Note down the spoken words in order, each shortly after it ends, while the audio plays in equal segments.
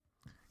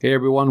Hey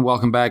everyone,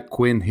 welcome back.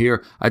 Quinn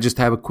here. I just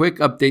have a quick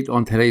update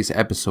on today's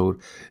episode.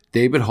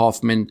 David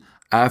Hoffman,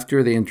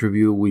 after the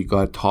interview, we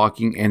got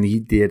talking and he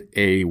did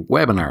a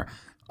webinar.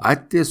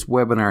 At this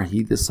webinar,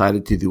 he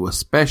decided to do a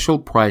special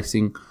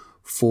pricing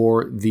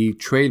for the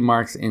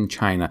trademarks in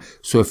China.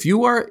 So if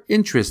you are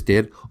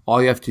interested,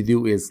 all you have to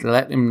do is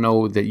let him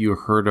know that you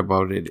heard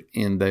about it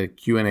in the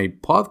Q&A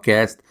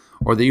podcast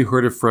or that you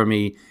heard it from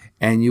me,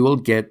 and you will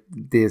get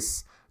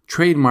this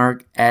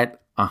trademark at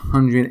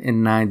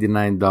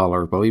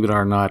 $199. Believe it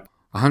or not,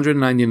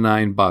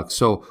 $199.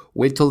 So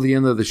wait till the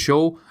end of the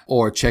show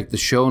or check the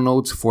show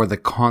notes for the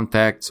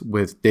contacts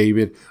with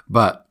David,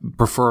 but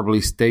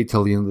preferably stay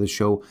till the end of the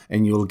show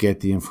and you'll get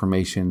the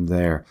information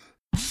there.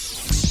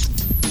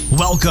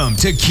 Welcome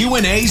to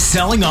Q&A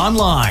Selling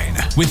Online,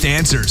 with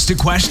answers to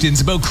questions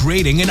about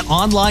creating an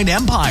online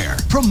empire,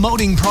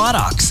 promoting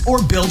products,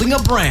 or building a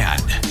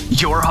brand.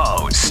 Your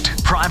host,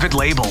 private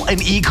label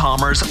and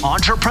e-commerce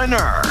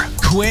entrepreneur,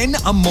 Quinn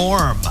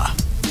Amorm.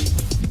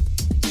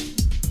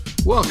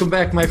 Welcome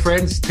back, my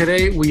friends.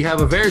 Today we have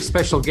a very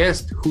special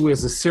guest who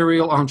is a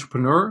serial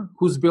entrepreneur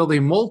who's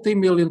building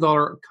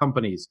multi-million-dollar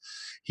companies.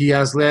 He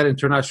has led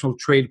international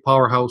trade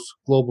powerhouse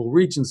Global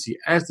Regency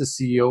as the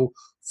CEO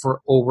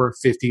for over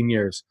 15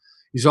 years.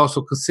 He's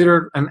also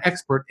considered an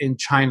expert in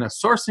China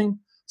sourcing,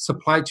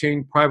 supply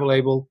chain, private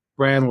label,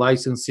 brand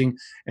licensing,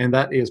 and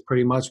that is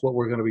pretty much what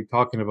we're going to be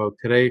talking about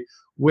today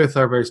with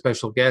our very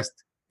special guest,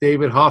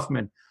 David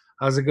Hoffman.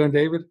 How's it going,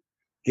 David?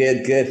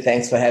 Good.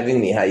 Thanks for having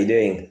me. How are you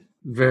doing?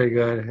 Very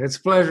good. It's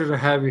a pleasure to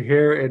have you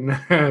here,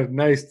 and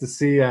nice to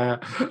see a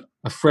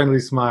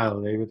friendly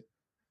smile, David.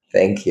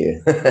 Thank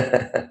you.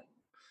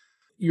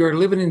 You're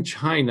living in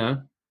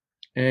China,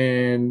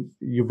 and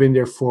you've been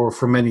there for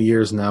many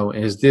years now.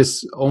 Is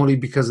this only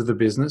because of the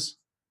business?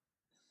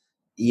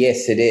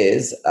 Yes, it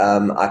is.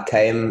 I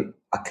came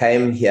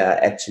here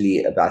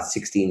actually about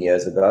 16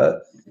 years ago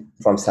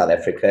from South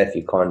Africa, if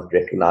you can't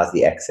recognize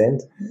the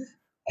accent.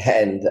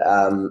 And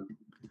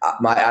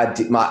my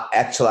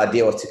actual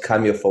idea was to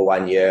come here for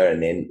 1 year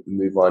and then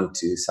move on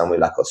to somewhere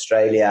like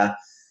Australia.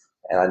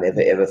 And I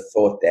never ever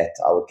thought that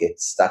I would get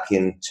stuck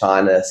in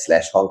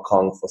China/Hong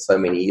Kong for so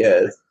many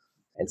years.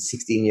 And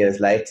 16 years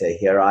later,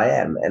 here I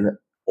am. And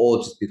all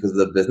just because of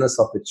the business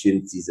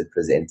opportunities it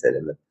presented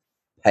and the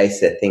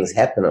pace that things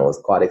happen. It was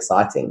quite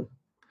exciting.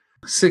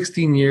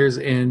 16 years,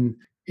 and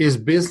is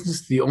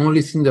business the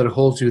only thing that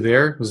holds you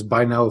there? Because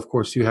by now, of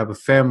course, you have a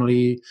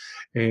family,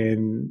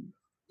 and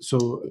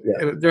so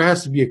there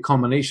has to be a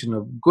combination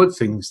of good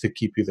things to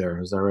keep you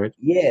there. Is that right?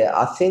 Yeah,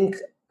 I think,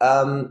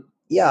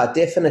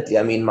 definitely.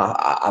 I mean,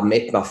 I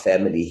met my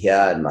family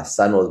here and my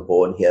son was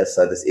born here,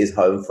 so this is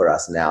home for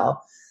us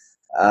now.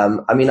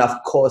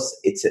 Of course,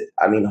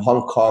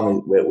 Hong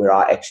Kong, where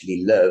I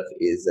actually live,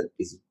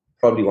 is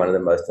probably one of the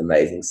most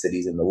amazing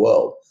cities in the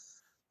world.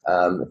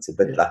 It's a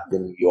bit like the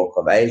New York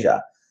of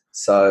Asia.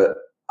 So,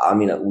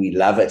 we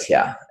love it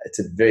here. It's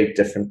a very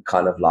different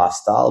kind of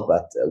lifestyle,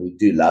 but we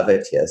do love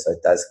it here. So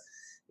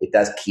it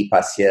does keep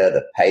us here,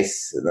 the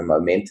pace, the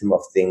momentum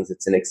of things.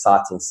 It's an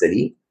exciting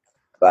city,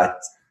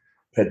 but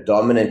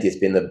predominant has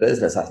been the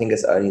business. I think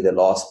it's only the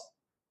last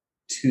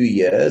 2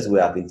 years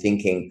where I've been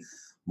thinking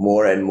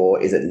more and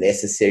more, is it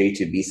necessary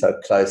to be so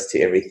close to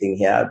everything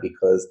here?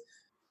 Because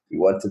we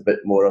want a bit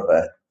more of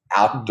a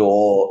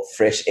outdoor,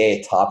 fresh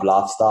air type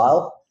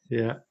lifestyle.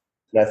 Yeah.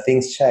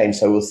 Things change,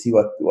 so we'll see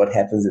what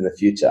happens in the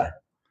future.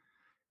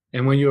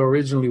 And when you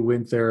originally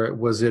went there,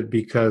 was it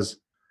because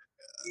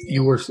it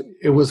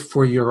was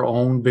for your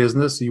own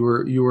business? You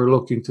were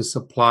looking to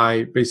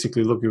supply,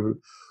 basically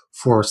looking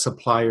for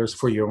suppliers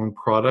for your own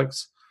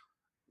products?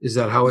 Is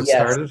that how it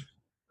started?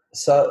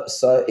 So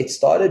it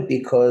started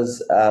because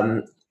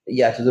it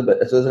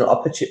was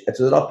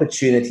an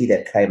opportunity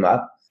that came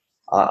up.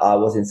 I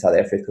was in South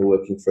Africa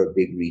working for a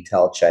big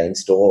retail chain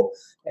store,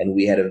 and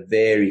we had a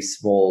very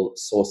small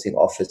sourcing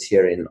office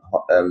here in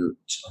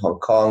Hong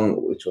Kong,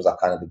 which was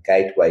kind of the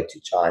gateway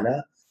to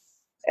China.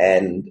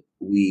 And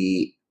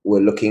we were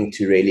looking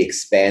to really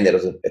expand. It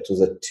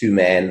was a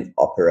 2-man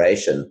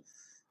operation.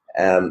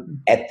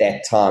 At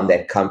that time,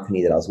 that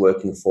company that I was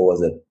working for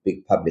was a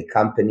big public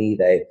company.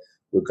 They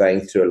were going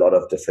through a lot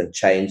of different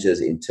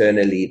changes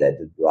internally. They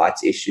did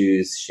rights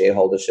issues,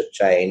 shareholdership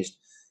changed.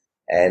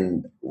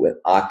 And when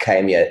I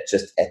came here,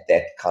 just at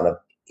that kind of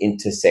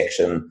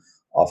intersection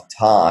of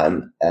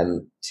time,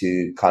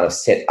 to kind of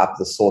set up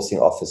the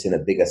sourcing office in a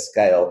bigger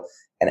scale.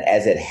 And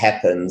as it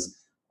happens,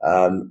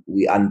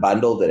 we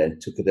unbundled it and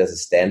took it as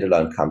a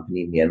standalone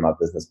company, me and my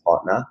business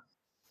partner.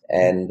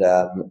 And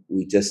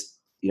we just,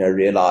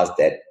 realized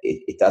that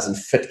it doesn't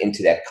fit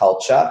into that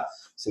culture.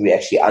 So we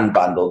actually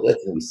unbundled it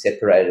and we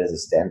separated it as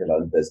a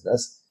standalone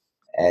business.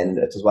 And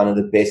it was one of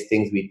the best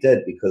things we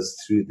did, because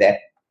through that,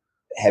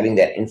 having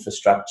that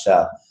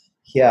infrastructure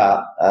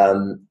here,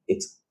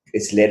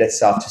 it's led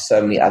itself to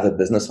so many other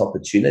business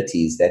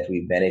opportunities that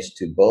we've managed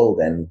to build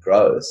and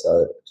grow.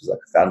 So it was like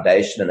a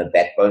foundation and a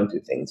backbone to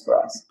things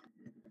for us.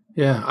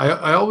 Yeah,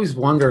 I always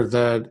wonder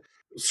that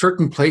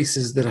certain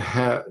places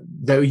that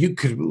you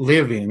could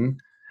live in,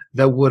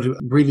 that would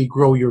really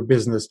grow your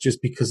business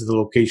just because of the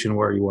location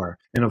where you are?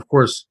 And of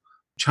course,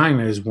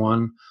 China is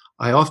one.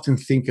 I often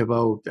think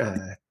about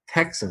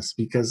Texas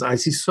because I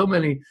see so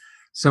many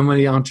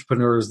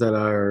entrepreneurs that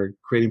are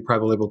creating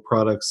private label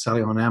products,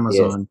 selling on Yes,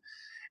 Amazon.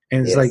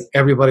 And it's like yes.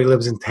 everybody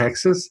lives in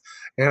Texas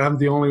and I'm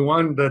the only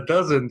one that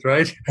doesn't,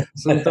 right?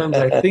 Sometimes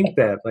I think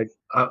that, like,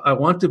 I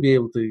want to be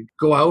able to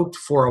go out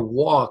for a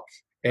walk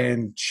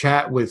and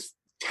chat with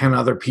 10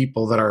 other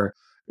people that are,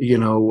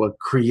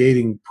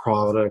 creating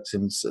products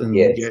Yes.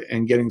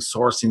 and getting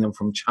sourcing them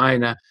from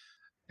China.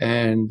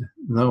 And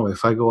no,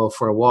 if I go out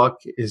for a walk,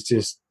 it's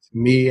just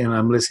me and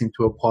I'm listening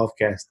to a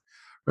podcast,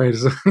 right?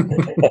 So,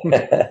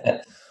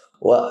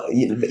 Well,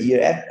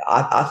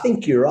 I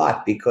think you're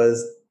right,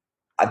 because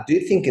I do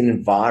think an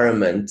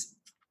environment,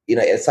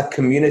 it's a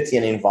community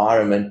and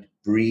environment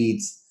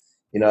breeds,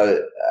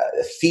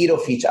 feed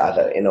off each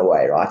other in a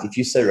way, right? If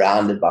you're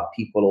surrounded by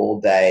people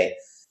all day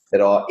that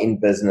are in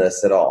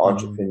business, that are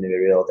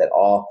entrepreneurial, that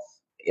are,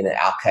 in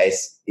our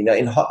case,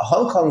 in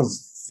Hong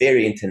Kong's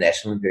very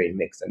international and very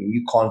mixed. I mean,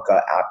 you can't go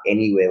out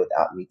anywhere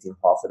without meeting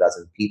half a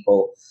dozen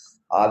people,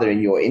 either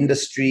in your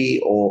industry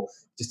or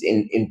just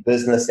in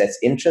business that's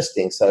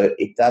interesting. So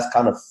it does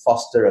kind of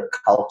foster a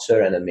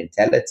culture and a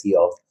mentality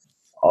of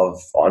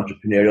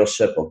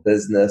entrepreneurship, of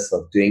business,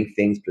 of doing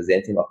things,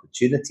 presenting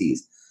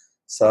opportunities.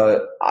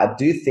 So I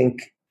do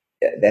think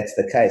that's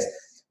the case.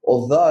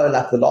 Although,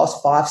 like the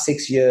last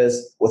 5-6 years,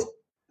 with,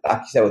 like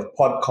you say, with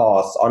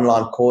podcasts,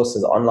 online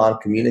courses, online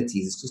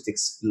communities, it's just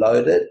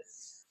exploded.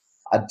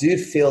 I do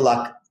feel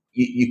like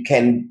you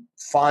can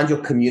find your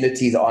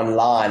communities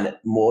online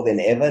more than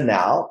ever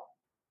now,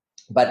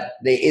 but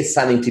there is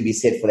something to be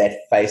said for that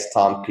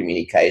FaceTime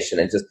communication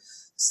and just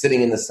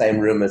sitting in the same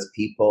room as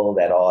people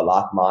that are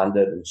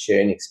like-minded and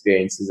sharing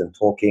experiences and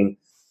talking.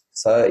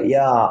 So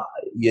yeah,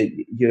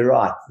 you're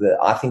right.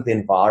 I think the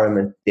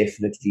environment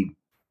definitely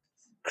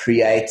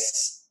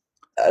creates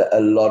a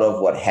lot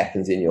of what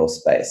happens in your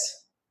space.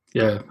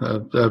 Yeah,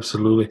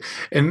 absolutely.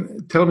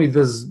 And tell me,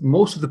 does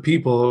most of the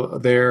people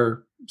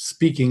there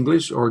speak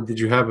English, or did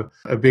you have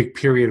a big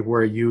period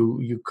where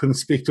you couldn't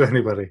speak to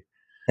anybody?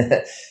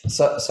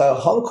 So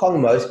Hong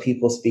Kong, most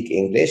people speak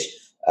English.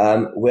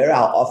 Where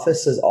our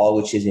offices are,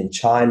 which is in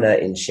China,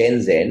 in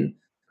Shenzhen,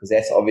 because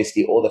that's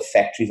obviously all the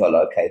factories are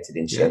located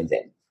in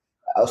Shenzhen.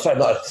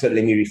 Let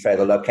me rephrase,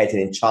 they're located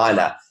in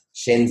China.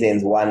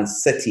 Shenzhen's one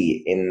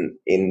city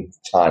in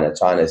China.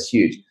 China is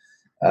huge.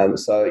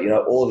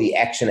 So, all the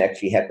action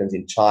actually happens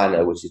in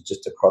China, which is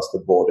just across the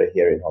border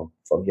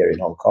from here in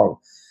Hong Kong.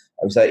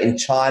 So in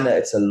China,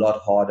 it's a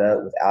lot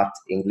harder without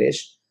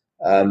English.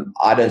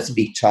 I don't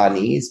speak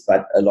Chinese,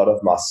 but a lot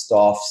of my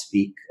staff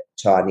speak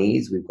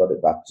Chinese. We've got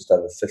about just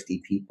over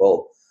 50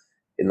 people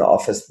in the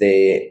office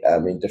there,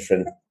 in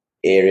different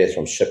areas,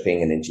 from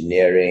shipping and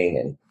engineering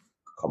and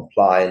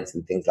compliance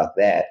and things like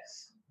that.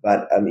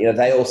 But,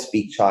 they all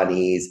speak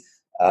Chinese,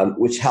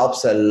 which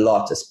helps a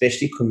lot,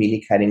 especially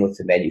communicating with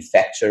the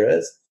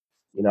manufacturers.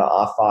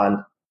 I find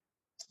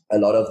a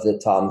lot of the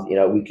times,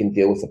 we can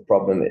deal with a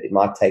problem. It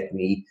might take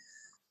me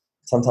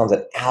sometimes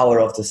an hour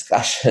of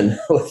discussion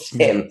with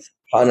them,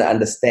 trying to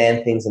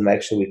understand things and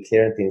make sure we're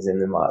clearing things. And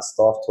then my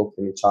staff talk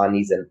to me in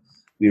Chinese and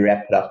we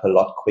wrap it up a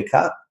lot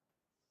quicker.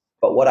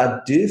 But what I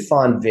do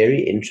find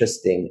very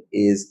interesting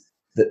is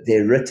that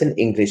their written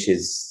English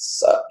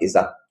is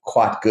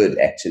quite good,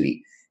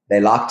 actually. They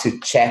like to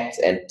chat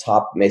and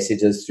type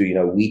messages through,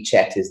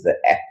 WeChat is the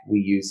app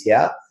we use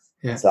here.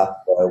 Yeah. It's like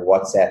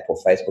WhatsApp or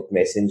Facebook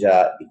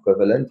Messenger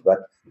equivalent, but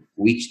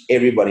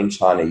everybody in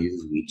China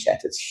uses WeChat.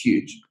 It's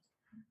huge.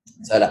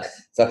 So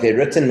their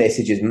written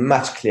message is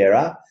much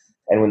clearer,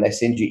 and when they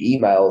send you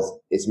emails,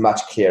 it's much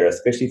clearer,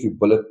 especially if you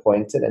bullet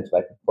point it and to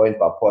make it point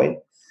by point.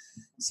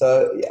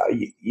 So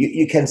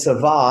you can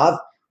survive,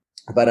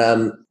 but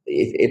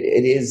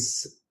it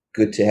is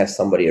good to have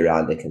somebody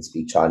around that can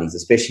speak Chinese,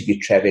 especially if you're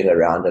traveling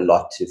around a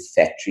lot to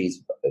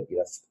factories,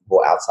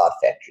 or outside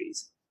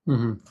factories.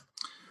 Mm-hmm.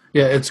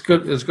 Yeah, it's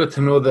good. It's good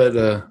to know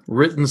that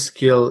written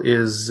skill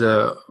is.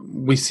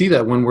 We see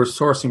that when we're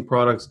sourcing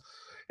products,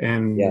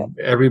 and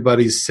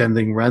everybody's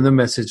sending random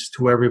message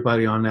to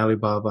everybody on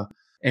Alibaba,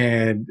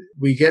 and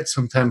we get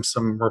sometimes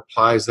some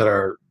replies that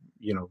are,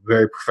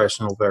 very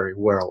professional, very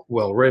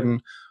well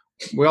written.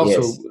 We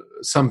also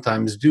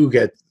sometimes do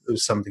get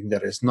something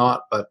that is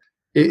not, but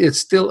it's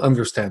still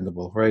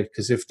understandable, right?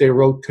 Because if they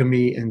wrote to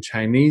me in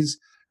Chinese,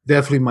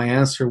 definitely my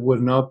answer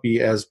would not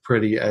be as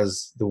pretty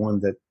as the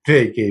one that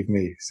they gave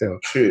me. So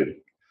true.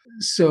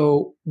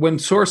 So when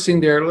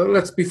sourcing there,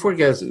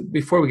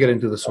 before we get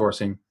into the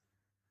sourcing,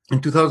 in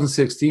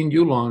 2016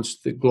 you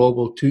launched the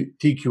Global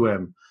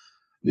TQM.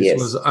 This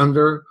was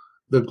under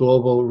the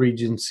Global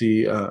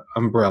Regency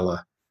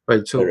umbrella,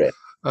 right? So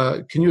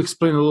can you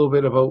explain a little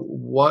bit about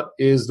what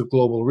is the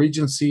Global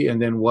Regency and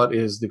then what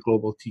is the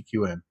Global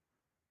TQM?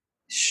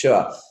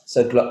 Sure.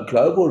 So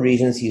Global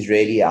Regency is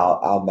really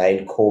our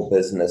main core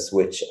business,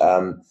 which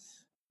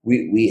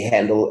we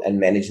handle and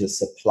manage the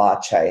supply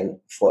chain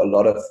for a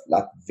lot of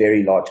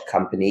very large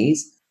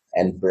companies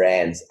and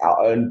brands,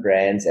 our own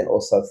brands, and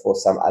also for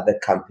some other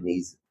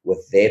companies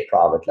with their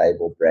private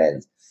label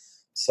brands.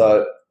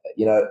 So,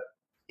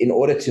 in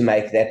order to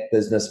make that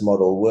business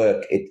model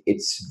work,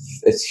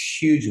 it's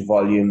huge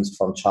volumes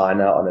from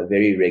China on a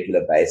very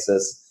regular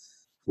basis,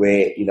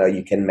 where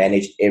you can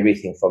manage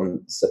everything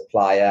from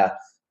supplier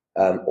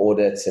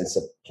audits and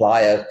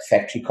supplier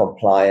factory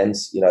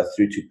compliance,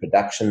 through to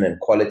production and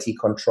quality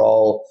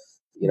control,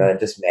 and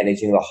just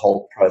managing the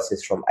whole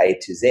process from A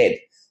to Z,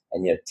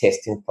 and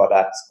testing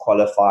products,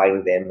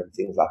 qualifying them, and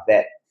things like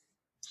that.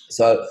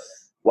 So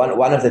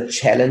one of the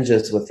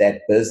challenges with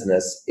that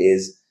business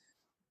is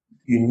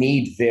you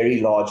need very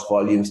large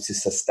volumes to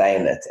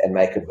sustain it and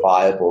make it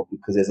viable,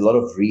 because there's a lot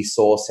of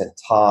resource and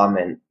time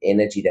and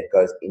energy that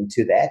goes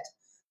into that.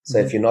 So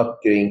if you're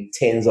not doing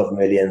tens of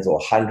millions or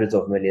hundreds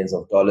of millions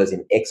of dollars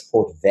in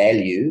export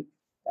value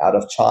out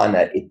of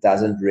China, it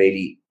doesn't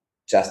really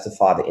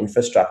justify the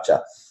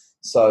infrastructure.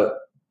 So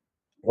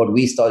what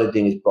we started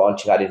doing is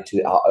branching out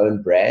into our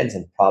own brands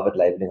and private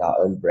labeling our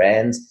own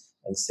brands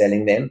and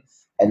selling them.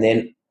 And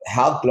then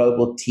how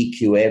Global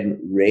TQM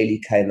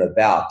really came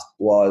about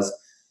was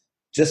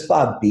just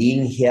by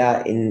being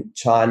here in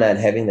China and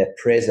having that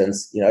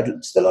presence,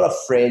 just a lot of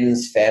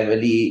friends,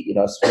 family,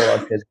 small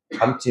entrepreneurs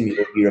come to me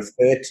or be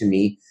referred to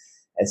me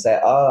and say,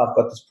 oh, I've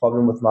got this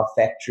problem with my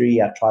factory.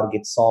 I try to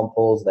get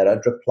samples. They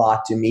don't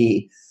reply to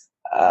me.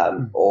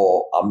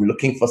 Or I'm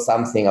looking for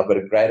something. I've got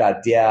a great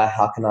idea.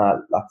 How can I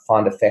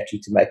find a factory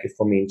to make it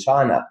for me in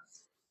China?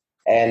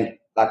 And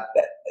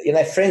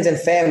friends and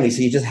family,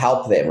 so you just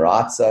help them,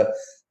 right? So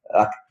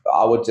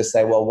I would just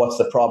say, well, what's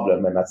the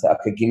problem? And I'd say,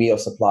 okay, give me your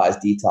supplier's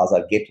details.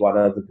 I'd get one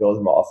of the girls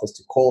in my office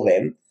to call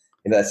them.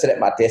 I'd sit at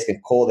my desk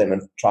and call them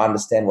and try to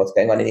understand what's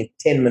going on. And in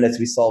 10 minutes,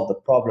 we solved the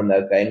problem.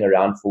 They were going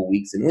around for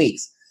weeks and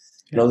weeks.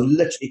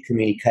 Literally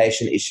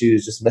communication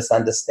issues, just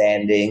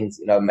misunderstandings,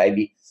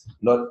 maybe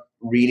not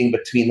reading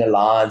between the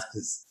lines,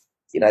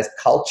 because,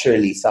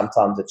 culturally,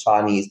 sometimes the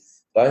Chinese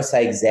don't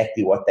say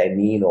exactly what they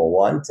mean or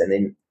want, and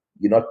then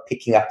you're not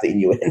picking up the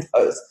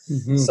innuendos.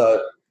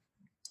 So,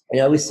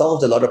 we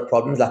solved a lot of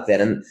problems like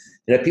that. And,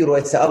 people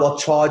always say, oh, well,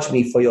 charge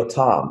me for your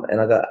time.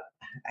 And I go,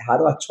 how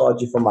do I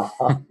charge you for my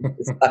time?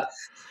 It's like,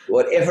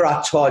 whatever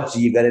I charge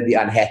you, you're going to be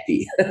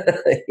unhappy,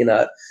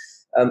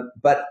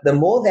 But the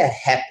more that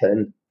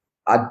happened,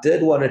 I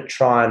did want to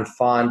try and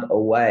find a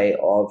way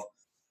of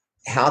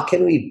how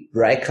can we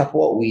break up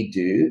what we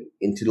do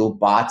into little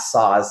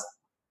bite-sized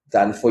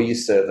done-for-you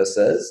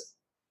services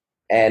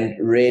and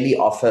really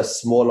offer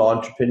small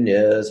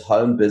entrepreneurs,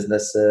 home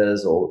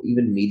businesses, or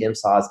even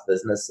medium-sized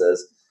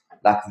businesses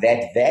like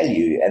that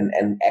value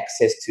and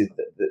access to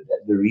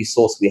the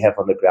resource we have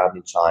on the ground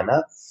in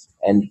China,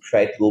 and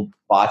create little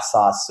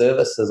bite-sized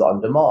services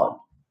on demand.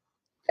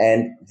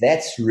 And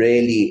that's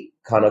really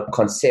kind of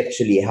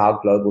conceptually how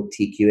Global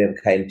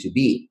TQM came to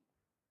be.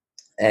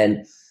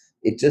 And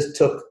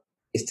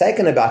it's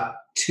taken about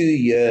 2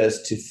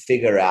 years to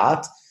figure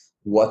out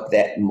what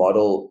that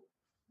model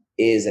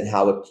is and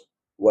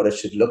what it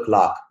should look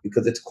like,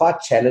 because it's quite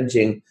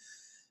challenging,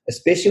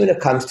 especially when it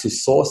comes to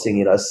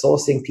sourcing.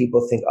 Sourcing,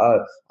 people think,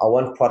 oh, I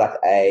want product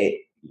A.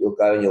 You'll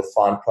go and you'll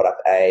find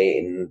product A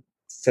in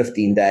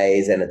 15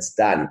 days and it's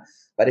done.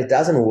 But it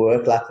doesn't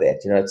work like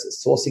that.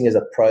 Sourcing is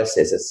a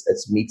process.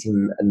 It's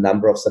meeting a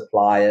number of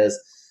suppliers,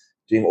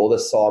 doing all the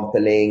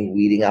sampling,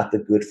 weeding out the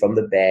good from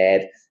the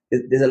bad.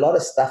 There's a lot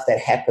of stuff that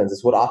happens.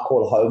 It's what I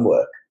call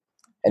homework.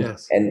 And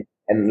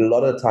a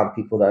lot of the time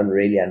people don't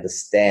really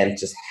understand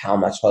just how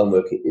much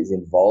homework is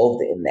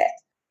involved in that.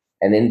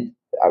 And then,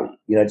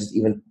 just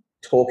even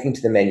talking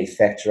to the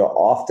manufacturer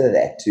after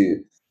that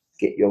to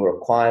get your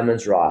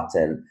requirements right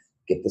and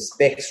get the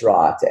specs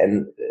right.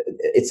 And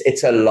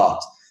it's a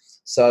lot.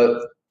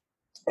 So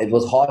it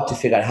was hard to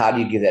figure out how do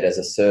you give that as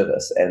a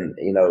service and,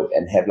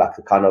 and have like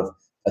a kind of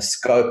a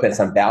scope and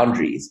some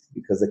boundaries,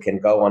 because it can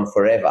go on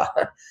forever.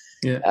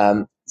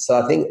 Yeah. So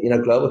I think,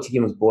 Global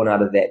TQM was born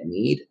out of that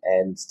need,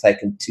 and it's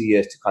taken 2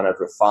 years to kind of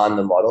refine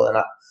the model. And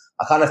I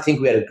kind of think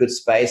we're at a good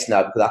space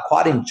now, because I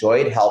quite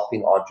enjoyed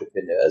helping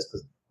entrepreneurs,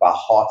 because by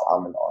heart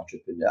I'm an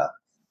entrepreneur.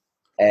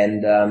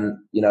 And,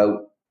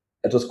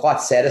 it was quite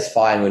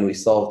satisfying when we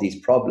solved these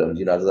problems.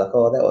 It was like,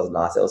 oh, that was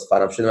nice. That was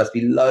fun. I'm sure there must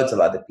be loads of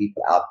other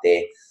people out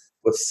there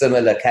with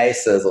similar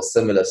cases or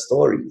similar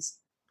stories.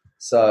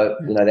 So,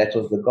 that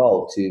was the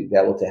goal, to be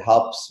able to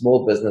help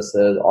small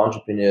businesses,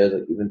 entrepreneurs,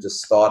 or even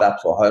just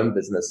startups or home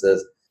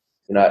businesses,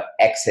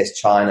 access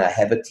China,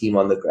 have a team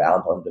on the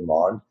ground on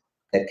demand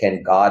that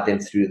can guide them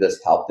through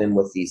this, help them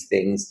with these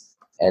things,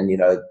 and,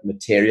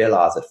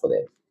 materialize it for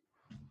them.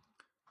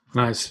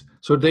 Nice.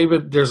 So,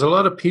 David, there's a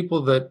lot of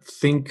people that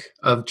think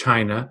of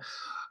China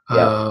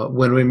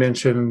when we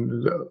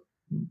mention,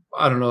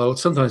 I don't know,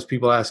 sometimes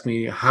people ask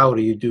me, how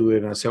do you do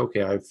it? And I say,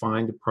 okay, I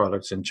find the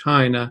products in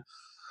China,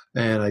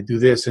 and I do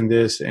this and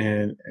this.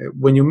 And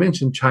when you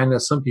mention China,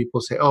 some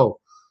people say, oh,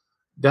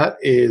 that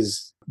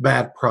is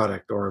bad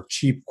product or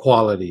cheap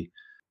quality.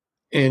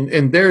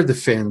 In their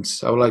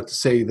defense, I would like to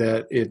say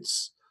that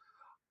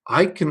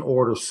I can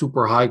order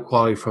super high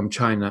quality from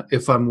China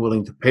if I'm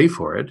willing to pay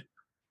for it,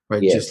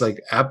 right? Yes. Just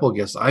like Apple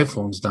gets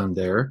iPhones done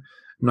there.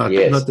 Not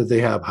that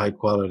they have high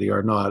quality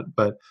or not,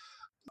 but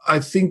I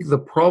think the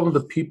problem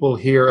that people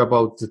hear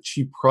about the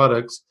cheap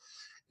products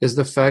is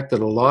the fact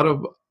that a lot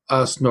of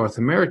us North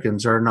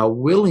Americans are now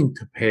willing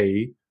to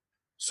pay,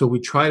 so we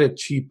try to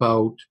cheap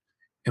out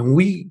and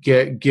we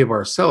give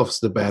ourselves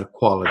the bad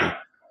quality.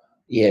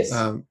 Yes.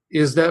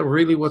 Is that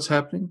really what's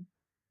happening?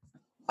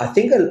 I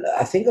think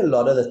a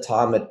lot of the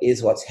time it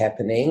is what's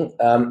happening.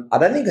 I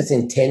don't think it's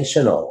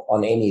intentional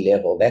on any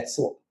level. That's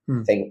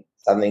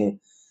something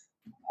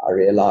I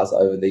realized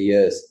over the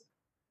years.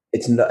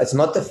 It's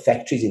not the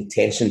factory's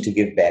intention to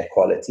give bad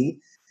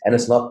quality, and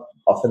it's not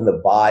often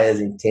the buyer's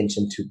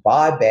intention to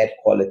buy bad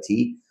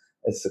quality.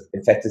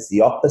 In fact, it's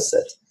the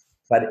opposite.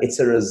 But it's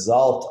a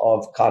result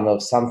of kind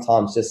of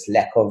sometimes just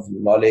lack of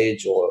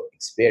knowledge or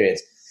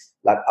experience.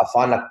 Like I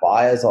find like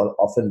buyers are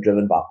often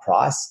driven by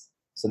price.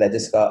 So they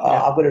just go,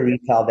 I've got to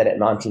retail that at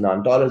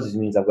 $99, which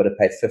means I've got to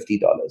pay $50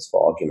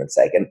 for argument's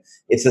sake. And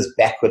it's this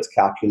backwards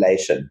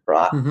calculation,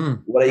 right? Mm-hmm.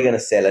 What are you going to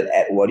sell it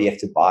at? What do you have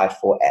to buy it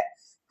for at?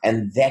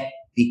 And that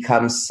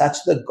becomes such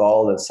the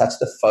goal and such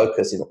the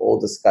focus in all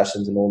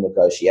discussions and all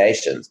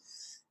negotiations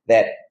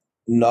that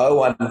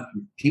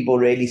people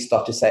really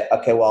start to say,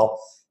 okay, well,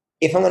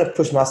 if I'm going to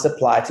push my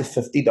supplier to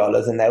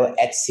 $50 and they were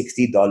at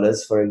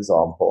 $60, for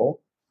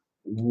example,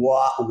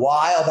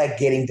 why are they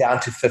getting down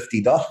to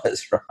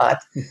 $50, right?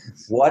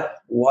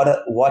 What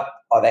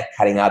are they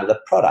cutting out of the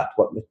product?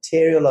 What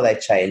material are they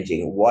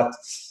changing? What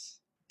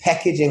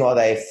packaging are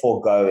they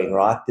foregoing,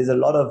 right? There's a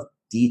lot of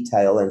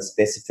detail and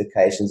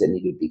specifications that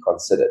need to be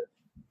considered.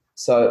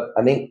 So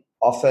I think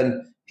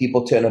often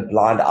people turn a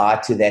blind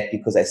eye to that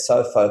because they're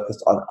so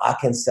focused on, I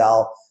can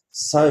sell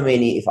so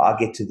many if I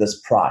get to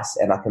this price,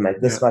 and I can make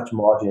this much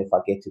margin if I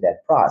get to that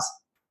price.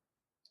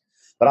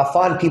 But I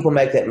find people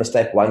make that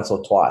mistake once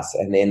or twice,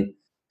 and then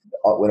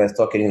when they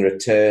start getting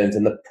returns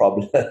and the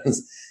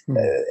problems,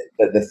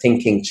 the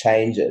thinking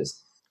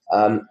changes.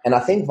 And I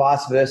think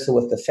vice versa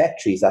with the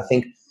factories. I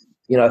think,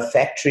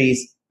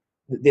 factories,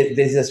 there's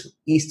this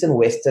East and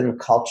Western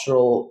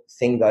cultural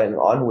thing going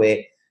on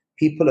where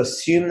people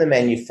assume the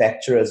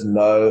manufacturers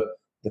know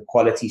the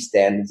quality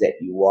standards that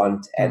you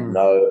want and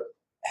know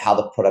how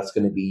the product's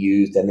going to be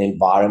used and the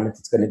environment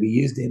it's going to be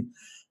used in.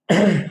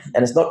 And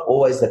it's not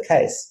always the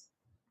case.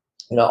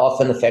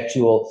 Often the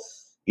factory will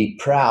be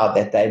proud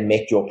that they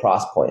met your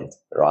price point,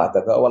 right?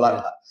 They go,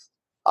 well,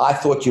 I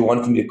thought you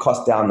wanted me to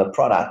cost down the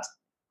product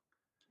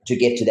to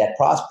get to that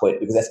price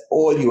point because that's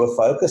all you were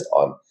focused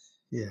on.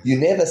 Yeah. You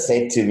never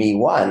said to me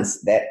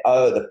once that,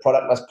 the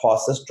product must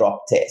pass this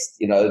drop test.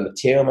 The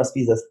material must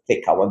be this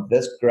thick. I want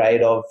this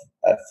grade of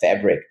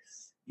fabric.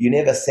 You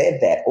never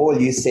said that. All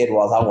you said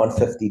was, I want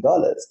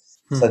 $50.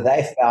 So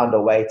they found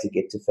a way to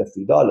get to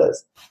 $50.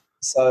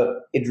 So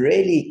it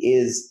really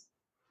is,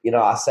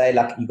 I say,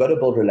 like, you got to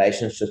build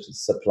relationships with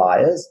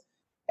suppliers,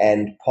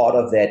 and part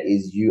of that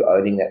is you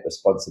owning that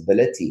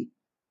responsibility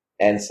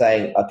and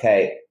saying,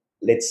 okay,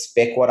 let's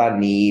spec what I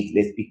need.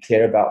 Let's be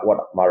clear about what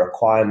my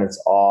requirements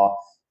are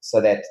so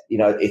that,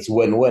 it's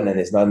win-win and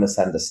there's no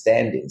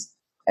misunderstandings.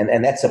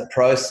 And that's a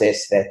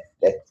process that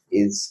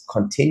is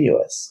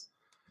continuous.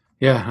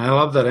 Yeah, I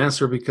love that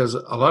answer because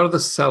a lot of the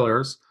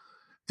sellers,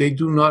 they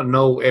do not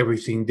know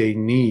everything they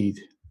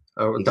need.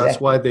 Exactly. That's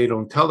why they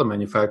don't tell the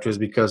manufacturers,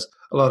 because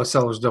a lot of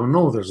sellers don't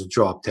know there's a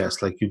drop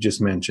test, like you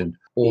just mentioned,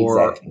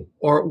 or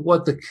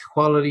what the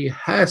quality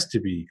has to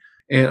be.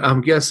 And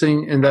I'm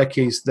guessing in that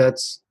case,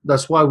 that's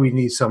why we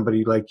need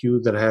somebody like you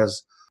that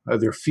has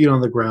their feet on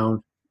the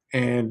ground.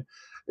 And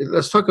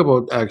let's talk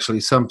about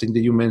actually something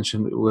that you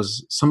mentioned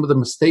was some of the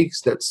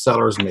mistakes that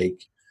sellers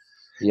make.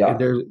 Yeah,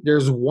 and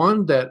there's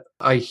one that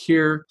I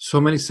hear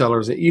so many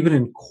sellers, even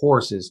in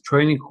courses,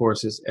 training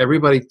courses,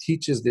 everybody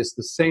teaches this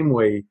the same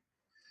way.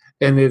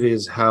 And it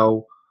is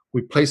how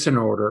we place an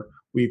order,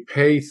 we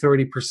pay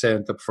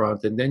 30% up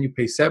front, and then you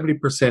pay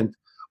 70%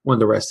 when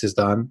the rest is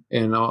done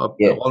and all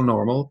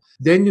normal.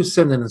 Then you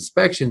send an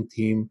inspection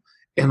team.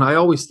 And I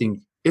always think,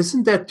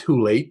 isn't that too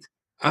late?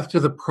 After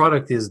the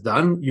product is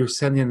done, you're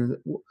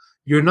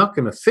not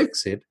going to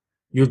fix it.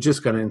 You're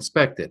just going to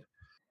inspect it.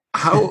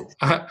 How?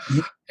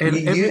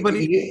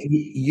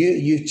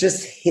 You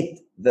just hit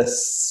the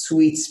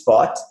sweet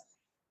spot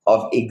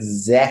of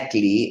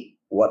exactly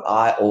what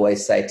I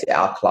always say to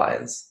our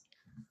clients.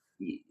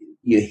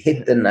 You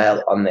hit the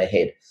nail on the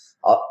head.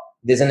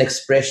 There's an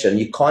expression,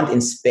 you can't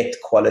inspect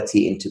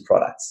quality into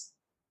products.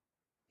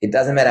 It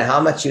doesn't matter how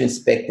much you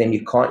inspect them,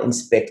 you can't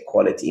inspect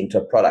quality into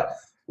a product.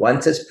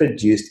 Once it's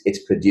produced,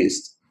 it's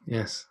produced.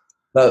 Yes.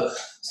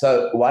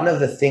 So one of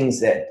the things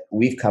that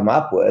we've come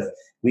up with,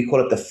 we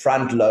call it the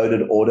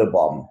front-loaded order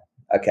bomb,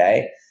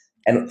 okay?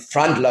 And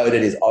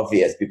front-loaded is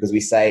obvious because we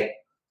say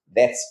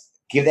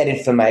give that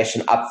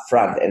information up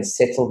front and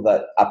settle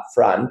that up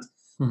front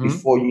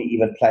before you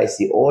even place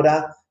the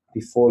order,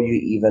 before you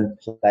even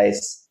pay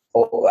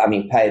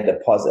a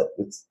deposit.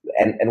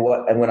 And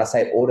when I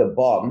say order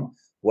bomb,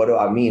 what do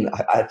I mean?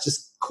 I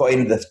just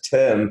coined the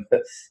term,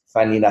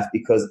 funny enough,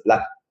 because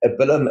like a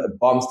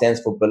bomb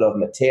stands for bill of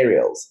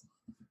materials.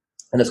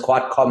 And it's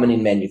quite common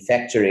in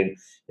manufacturing.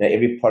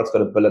 every product's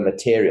got a bill of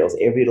materials.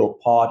 Every little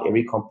part,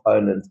 every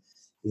component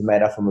is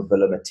made up from a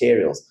bill of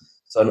materials.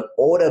 So an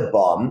order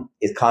bomb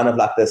is kind of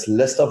like this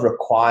list of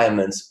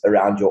requirements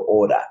around your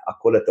order. I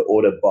call it the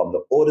order bomb,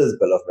 the order's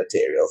bill of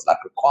materials, like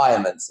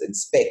requirements and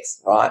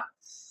specs, right?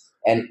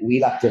 And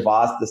we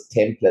devised this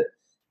template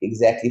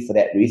exactly for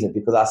that reason,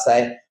 because I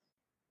say,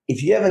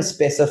 if you haven't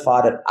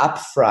specified it up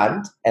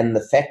front and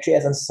the factory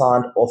hasn't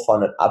signed off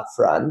on it up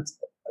front,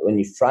 when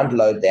you front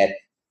load that,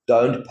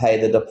 don't pay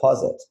the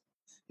deposit,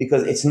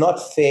 because it's not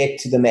fair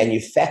to the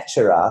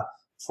manufacturer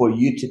for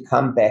you to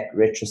come back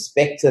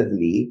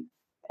retrospectively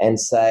and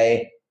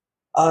say,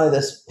 oh,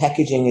 this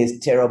packaging is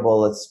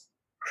terrible, it's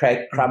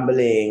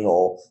crumbling,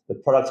 or the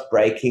product's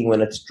breaking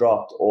when it's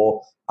dropped,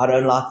 or I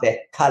don't like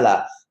that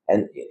color.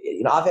 And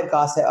I've had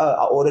guys say, oh,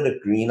 I ordered a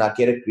green, I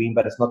get a green,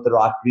 but it's not the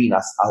right green.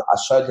 I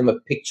showed them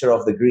a picture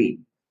of the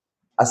green.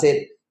 I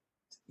said,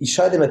 you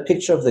showed them a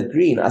picture of the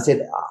green. I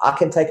said, I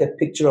can take a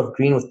picture of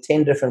green with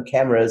 10 different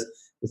cameras,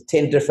 with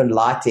 10 different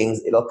lightings.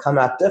 It'll come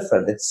out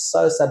different. It's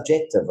so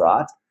subjective,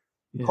 right?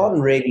 You can't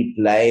really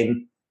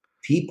blame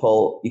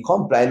people. You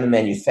can't blame a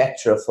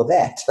manufacturer for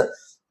that.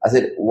 I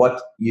said,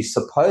 what you're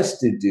supposed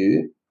to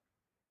do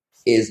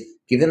is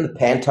give them the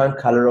Pantone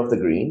color of the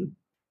green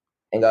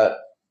and go,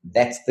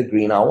 that's the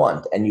green I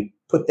want. And you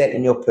put that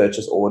in your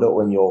purchase order,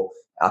 or in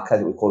our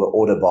case, we call it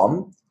order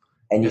bomb.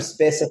 And you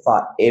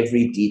specify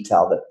every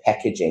detail, the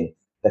packaging,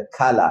 the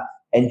color,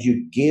 and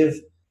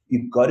you've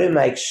got to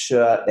make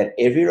sure that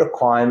every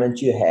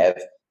requirement you have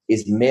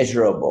is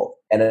measurable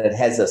and it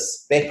has a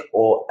spec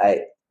or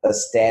a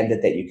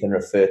standard that you can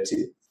refer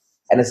to.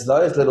 And it's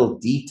those little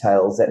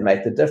details that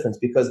make the difference,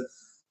 because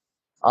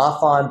I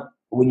find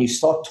when you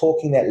start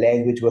talking that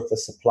language with the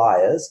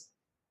suppliers,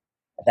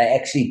 they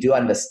actually do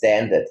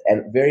understand it.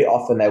 And very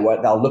often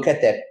they'll look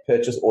at that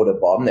purchase order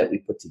bomb that we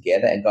put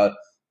together and go,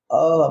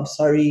 oh, I'm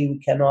sorry, we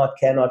cannot.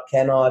 Okay,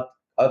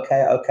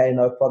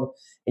 no problem.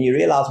 And you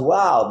realize,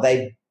 wow,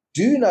 they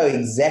do know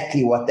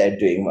exactly what they're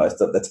doing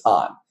most of the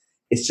time.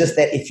 It's just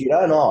that if you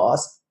don't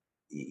ask,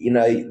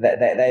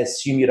 they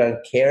assume you don't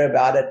care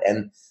about it.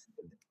 And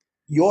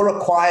your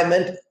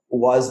requirement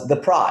was the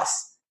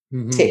price.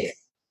 Mm-hmm. Tick.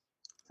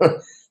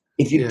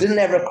 If you didn't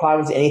have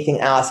requirements,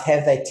 anything else,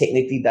 have they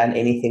technically done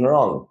anything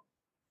wrong?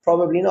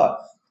 Probably not.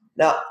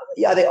 Now,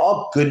 there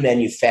are good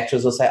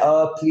manufacturers who will say,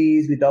 oh,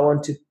 please, we don't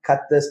want to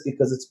cut this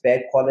because it's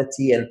bad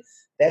quality. And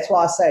that's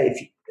why I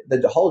say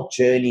the whole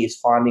journey is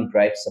finding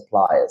great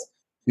suppliers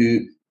who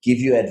give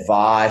you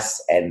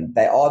advice, and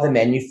they are the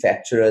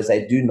manufacturers.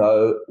 They do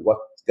know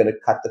what's going to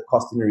cut the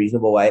cost in a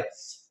reasonable way.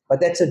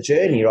 But that's a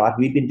journey, right?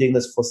 We've been doing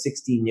this for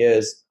 16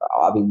 years.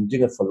 I've been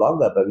doing it for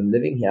longer, but I've been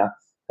living here.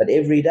 But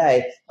every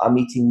day I'm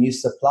meeting new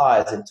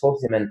suppliers and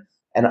talk to them,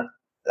 and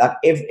like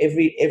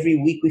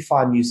every week we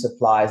find new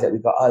suppliers that we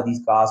go, oh,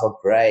 these guys are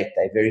great.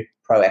 They're very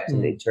proactive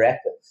and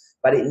interactive.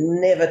 But it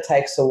never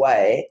takes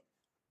away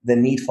the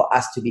need for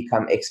us to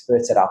become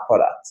experts at our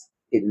products.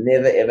 It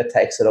never, ever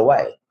takes it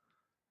away.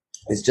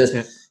 It's just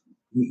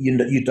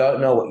you don't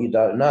know what you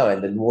don't know.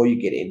 And the more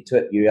you get into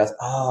it, you realize,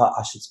 oh,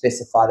 I should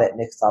specify that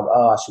next time.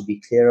 Oh, I should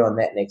be clear on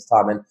that next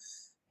time.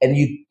 And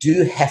you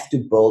do have to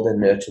build and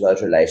nurture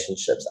those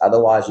relationships.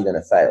 Otherwise, you're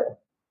going to fail.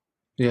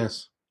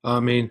 Yes. I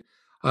mean,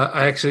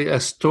 actually, a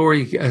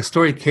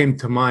story came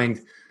to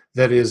mind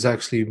that is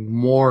actually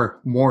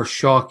more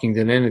shocking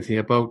than anything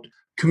about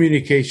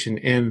communication,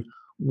 and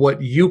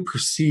what you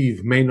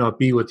perceive may not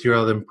be what your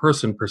other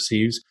person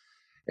perceives.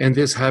 And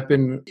this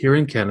happened here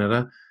in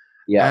Canada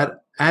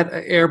at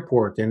an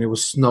airport, and it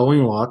was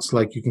snowing lots.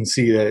 Like you can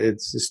see that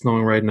it's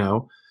snowing right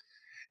now.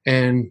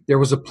 And there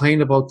was a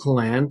plane about to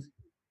land,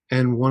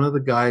 and one of the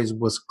guys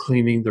was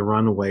cleaning the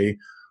runway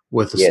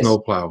with a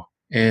snowplow.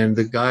 And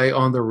the guy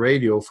on the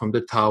radio from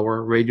the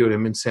tower radioed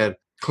him and said,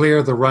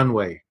 clear the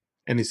runway.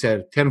 And he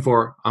said,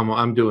 10-4,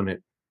 I'm doing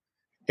it.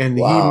 And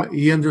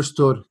he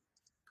understood,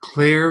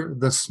 clear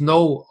the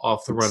snow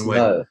off the runway.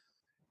 Snow.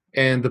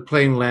 And the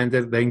plane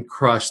landed, then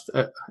crushed,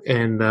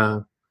 and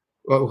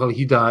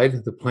he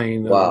died. The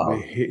plane,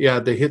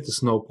 they hit the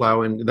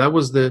snowplow. And that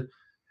was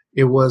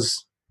it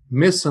was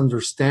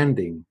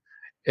misunderstanding.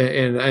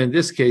 And in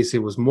this case,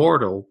 it was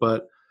mortal,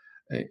 but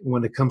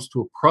when it comes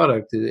to a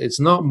product, it's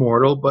not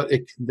mortal, but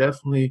it can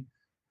definitely,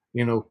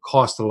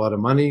 cost a lot of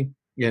money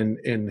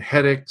and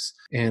headaches,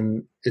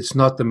 and it's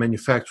not the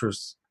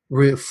manufacturer's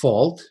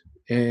fault.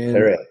 And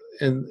correct.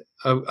 And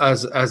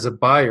as a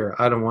buyer,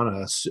 I don't want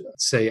to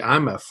say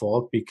I'm at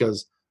fault,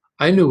 because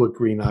I knew what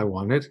green I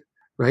wanted,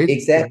 right?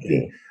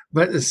 Exactly.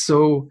 But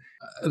so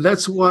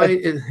that's why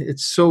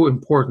it's so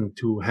important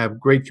to have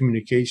great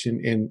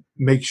communication and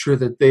make sure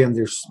that they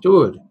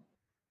understood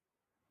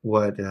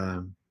what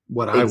I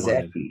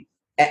wanted.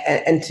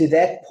 And to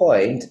that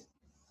point,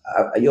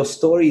 your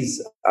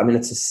stories, I mean,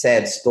 it's a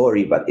sad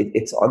story, but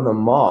it's on the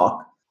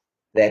mark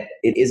that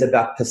it is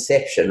about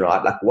perception,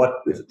 right? Like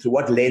through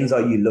what lens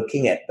are you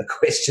looking at the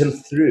question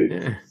through?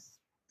 Yeah.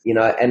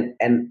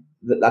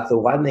 The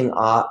one thing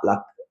I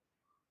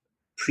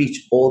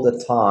preach all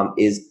the time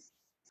is,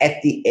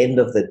 at the end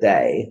of the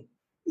day,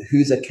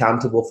 who's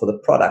accountable for the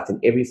product and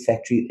every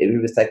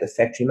mistake the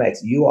factory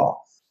makes? You are,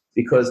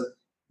 because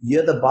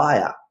you're the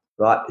buyer,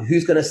 right?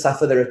 Who's going to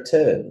suffer the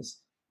returns?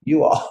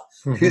 You are.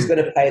 Mm-hmm. Who's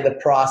going to pay the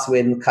price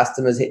when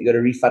customers hit? You're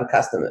going to refund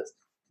customers.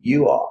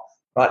 You are,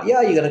 right?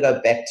 Yeah, you're going to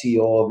go back to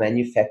your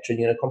manufacturer and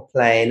you're going to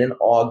complain and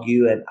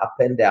argue and up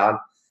and down,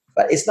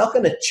 but it's not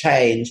going to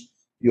change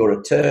your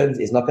returns.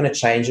 It's not going to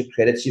change the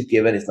credits you've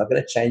given. It's not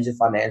going to change the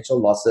financial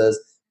losses.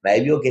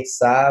 Maybe you'll get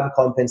some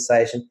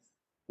compensation,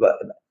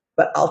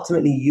 but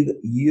ultimately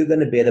you're going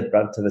to bear the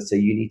brunt of it. So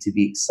you need to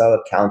be so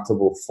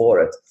accountable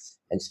for it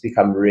and just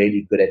become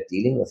really good at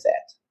dealing with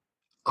that.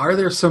 Are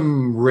there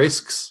some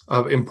risks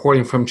of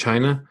importing from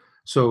China?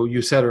 So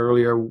you said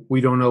earlier,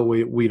 we don't know,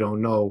 we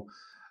don't know.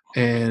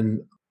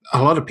 And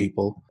a lot of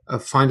people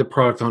find a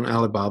product on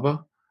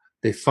Alibaba.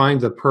 They find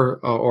the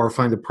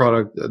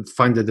product,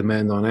 find the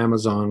demand on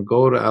Amazon,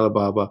 go to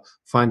Alibaba,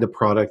 find the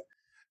product,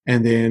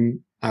 and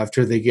then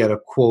after they get a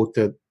quote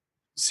that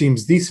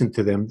seems decent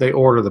to them, they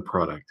order the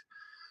product.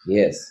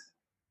 Yes.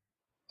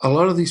 A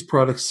lot of these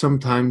products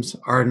sometimes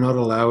are not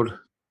allowed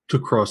to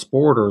cross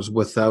borders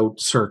without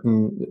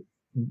certain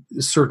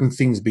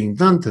things being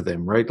done to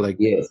them, right? Like,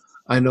 yes.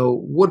 I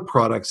know wood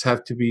products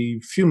have to be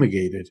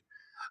fumigated.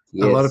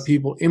 Yes. A lot of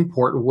people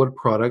import wood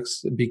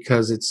products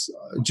because it's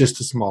just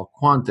a small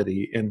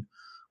quantity. And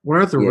what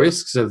are the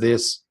risks of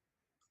this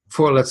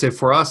for, let's say,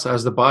 for us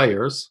as the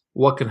buyers?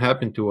 What can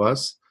happen to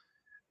us?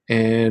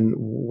 And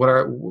what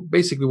are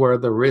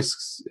the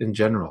risks in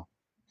general?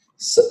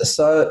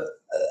 So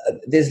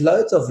there's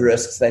loads of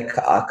risks. They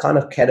are kind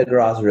of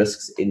categorize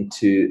risks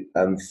into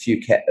a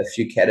few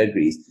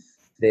categories.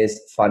 There's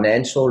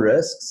financial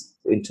risks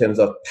in terms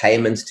of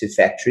payments to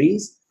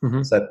factories.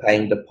 Mm-hmm. So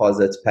paying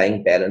deposits,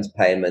 paying balance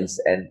payments,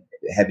 and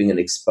having an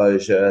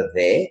exposure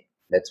there.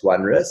 That's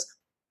one risk.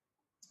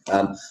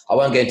 I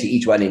won't go into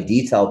each one in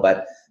detail,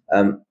 but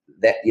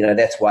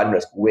that's one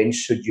risk. When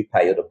should you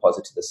pay your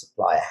deposit to the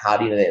supplier? How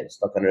do you know that it's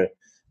not going to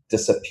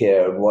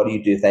disappear? What do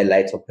you do if they're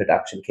late on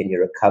production? Can you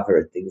recover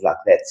it? Things like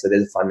that. So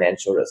there's a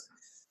financial risk.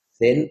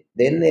 Then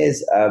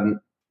there's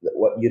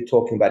what you're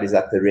talking about is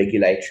like the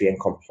regulatory and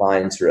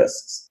compliance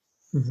risks.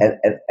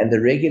 Mm-hmm. And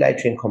the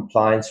regulatory and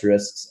compliance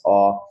risks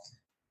are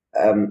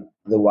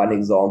the one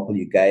example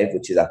you gave,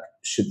 which is like,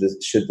 should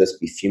this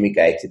be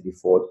fumigated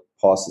before it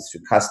passes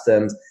through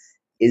customs?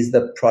 Is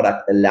the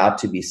product allowed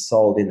to be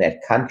sold in that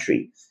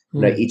country? You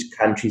know, each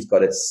country's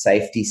got its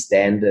safety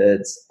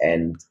standards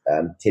and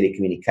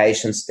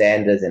telecommunication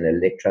standards and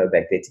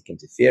electromagnetic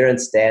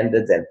interference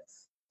standards. And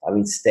I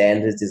mean,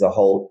 standards is a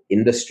whole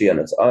industry on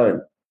its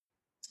own.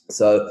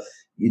 So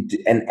you do,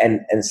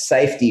 and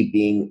safety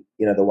being,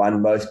 the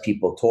one most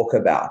people talk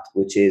about,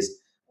 which is,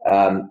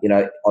 are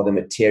the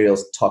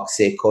materials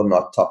toxic or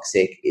not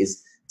toxic?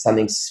 Is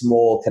something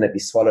small, can it be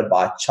swallowed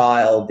by a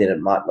child? Then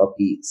it might not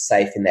be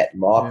safe in that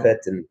market.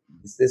 Yeah. And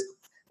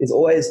there's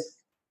always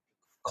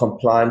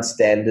compliance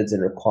standards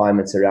and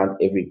requirements around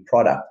every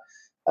product.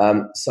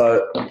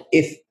 So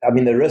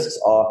the risks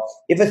are,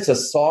 if it's a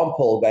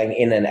sample going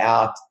in and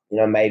out,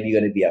 maybe you're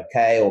going to be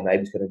okay, or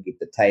maybe it's going to get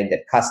detained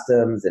at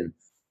customs, and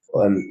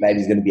maybe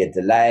there's going to be a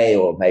delay,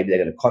 or maybe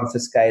they're going to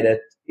confiscate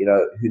it.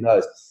 Who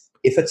knows?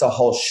 If it's a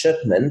whole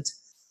shipment,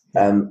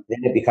 then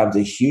it becomes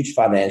a huge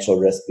financial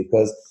risk,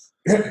 because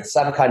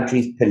some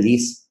countries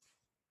police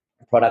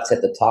products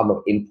at the time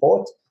of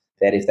import,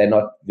 that if they're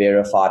not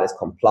verified as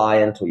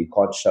compliant or you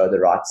can't show the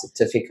right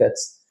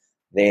certificates,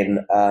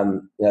 then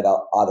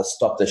they'll either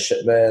stop the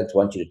shipment,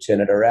 want you to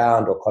turn it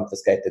around, or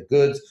confiscate the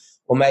goods,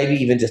 or maybe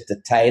even just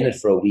detain it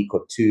for a week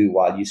or two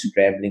while you're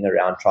scrambling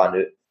around trying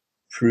to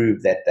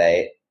prove that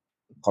they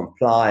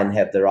comply and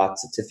have the right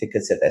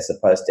certificates that they're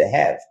supposed to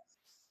have.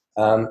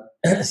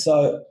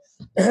 So,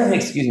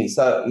 excuse me.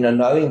 So,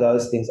 knowing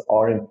those things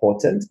are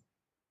important.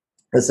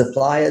 The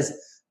suppliers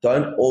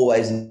don't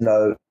always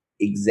know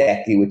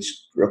exactly which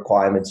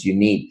requirements you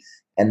need.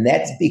 And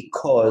that's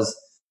because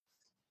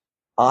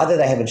either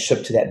they haven't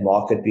shipped to that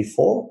market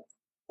before,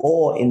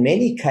 or in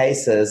many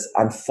cases,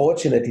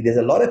 unfortunately, there's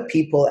a lot of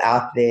people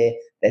out there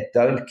that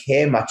don't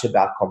care much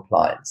about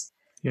compliance,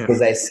 because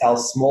they sell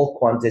small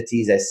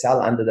quantities, they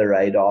sell under the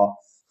radar.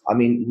 I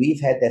mean,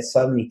 we've had that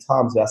so many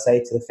times where I say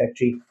to the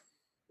factory,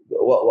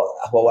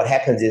 what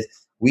happens is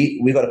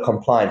we got a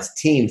compliance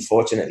team,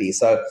 fortunately.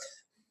 So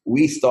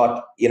we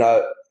start,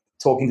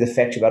 talking to the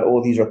factory about all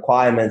these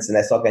requirements, and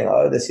they start going,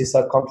 oh, this is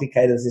so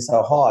complicated, this is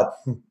so hard.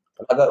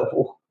 I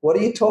go, what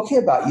are you talking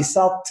about? You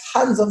sell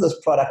tons of this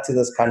product to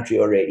this country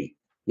already.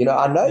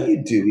 I know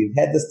you do. We've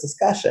had this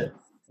discussion.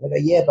 They go,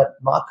 yeah, but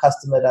my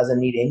customer doesn't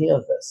need any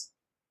of this.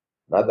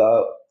 And I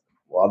go,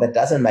 well, that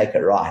doesn't make it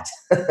right.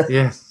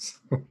 Yes.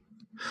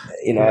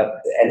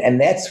 And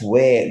that's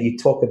where you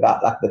talk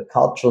about like the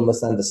cultural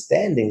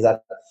misunderstandings. Like,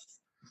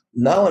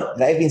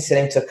 they've been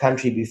selling to a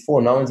country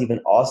before. No one's even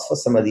asked for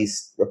some of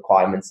these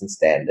requirements and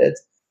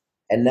standards.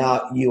 And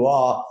now you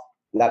are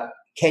like,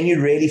 can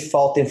you really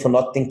fault them for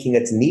not thinking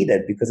it's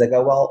needed? Because they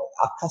go, well,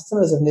 our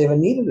customers have never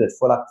needed it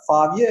for like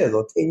 5 years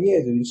or 10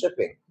 years we've been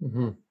shipping.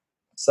 Mm-hmm.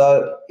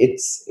 So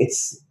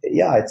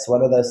it's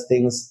one of those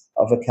things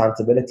of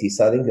accountability.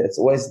 So I think it's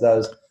always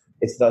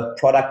it's the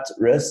product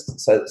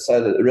risks. So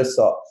the risks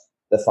are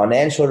the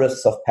financial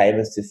risks of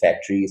payments to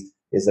factories.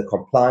 There's the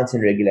compliance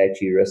and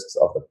regulatory risks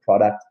of the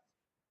product.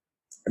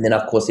 And then,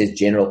 of course, there's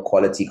general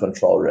quality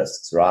control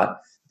risks, right?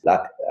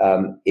 Like,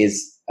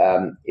 is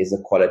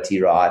the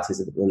quality right?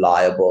 Is it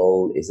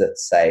reliable? Is it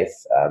safe?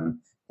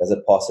 Does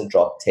it pass a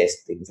drop test?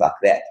 Things like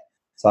that.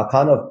 So I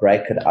kind of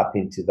break it up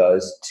into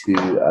those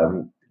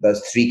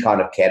three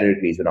kind of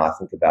categories when I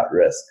think about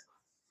risk.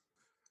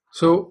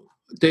 So,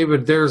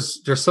 David,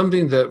 there's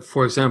something that,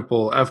 for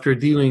example, after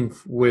dealing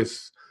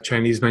with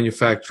Chinese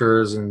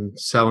manufacturers and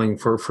selling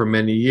for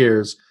many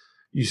years,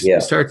 you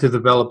start to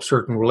develop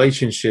certain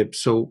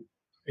relationships. So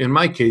in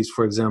my case,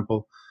 for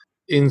example,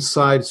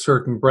 inside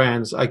certain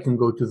brands, I can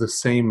go to the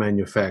same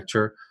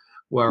manufacturer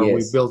where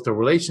we built a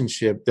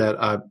relationship that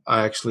I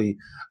actually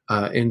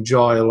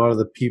enjoy. A lot of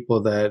the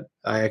people that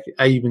I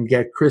even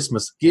get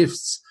Christmas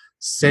gifts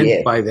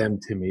sent by them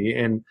to me.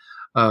 And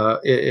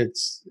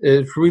it's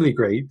really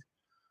great.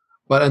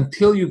 But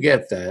until you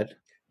get that,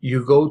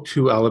 you go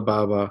to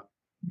Alibaba,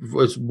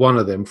 was one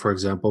of them, for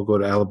example, go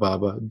to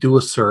Alibaba, do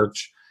a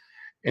search,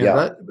 and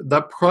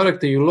that product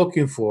that you're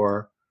looking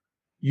for,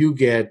 you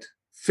get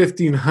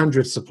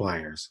 1,500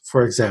 suppliers,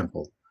 for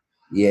example.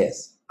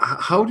 Yes.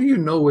 How do you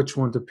know which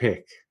one to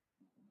pick?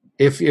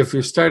 If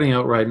you're starting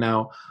out right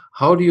now,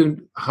 how do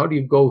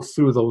you go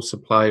through those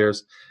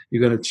suppliers?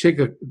 You're going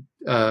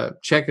to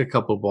check a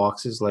couple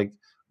boxes like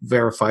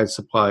verified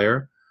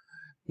supplier,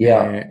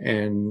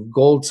 and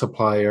gold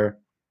supplier,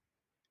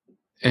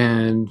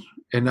 and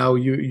now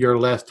you're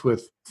left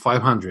with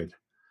 500.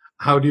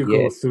 How do you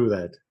go through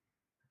that?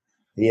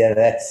 Yeah,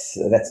 that's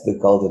the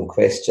golden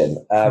question.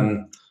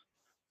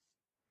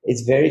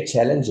 It's very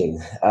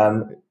challenging,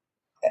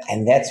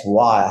 and that's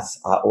why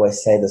I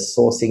always say the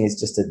sourcing is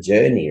just a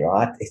journey,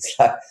 right? It's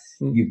like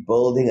you're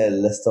building a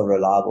list of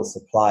reliable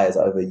suppliers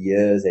over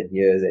years and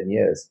years and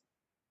years.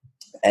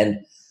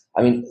 And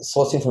I mean,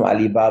 sourcing from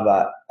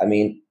Alibaba, I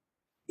mean,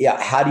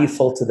 how do you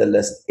filter the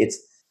list?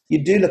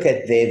 You do look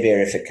at their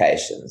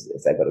verifications,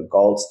 if they've got a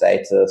gold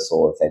status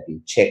or if they've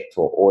been checked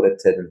or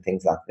audited and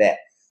things like that.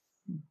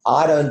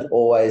 I don't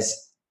always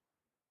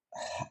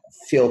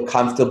feel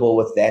comfortable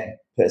with that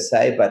per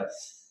se, but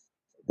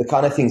the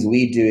kind of things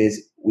we do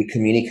is we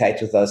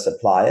communicate with those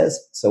suppliers.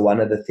 So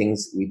one of the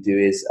things we do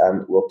is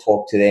we'll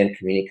talk to them,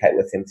 communicate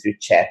with them through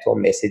chat or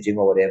messaging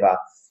or whatever.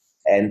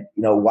 And,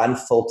 one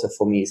filter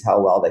for me is how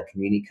well they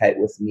communicate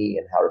with me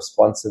and how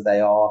responsive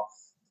they are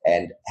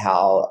and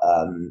how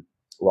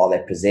well they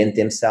present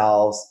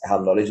themselves, how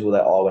knowledgeable they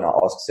are when I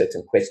ask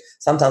certain questions.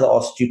 Sometimes I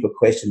ask stupid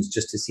questions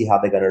just to see how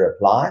they're going to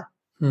reply.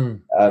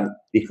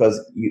 Because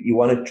you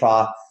want to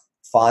try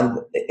find,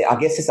 I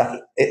guess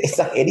it's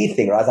like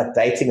anything, right? It's like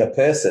dating a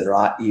person,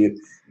 right? You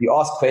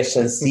ask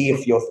questions, see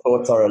if your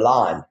thoughts are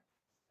aligned.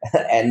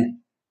 And,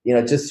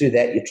 just through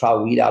that, you try to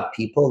weed out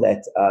people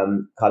that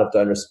kind of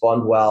don't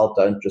respond well,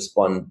 don't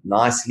respond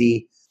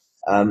nicely.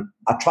 I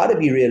try to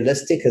be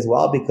realistic as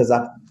well, because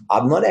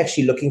I'm not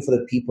actually looking for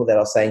the people that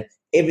are saying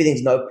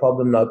everything's no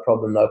problem, no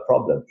problem, no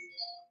problem.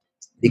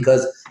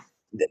 Because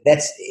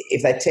that's,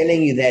 if they're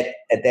telling you that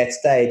at that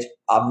stage,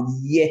 I've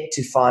yet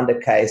to find a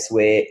case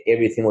where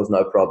everything was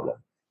no problem.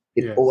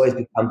 It always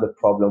becomes a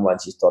problem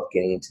once you start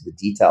getting into the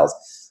details.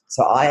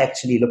 So I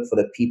actually look for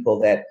the people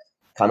that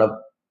kind of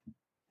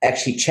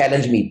actually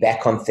challenge me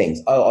back on things.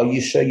 Oh, are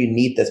you sure you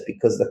need this?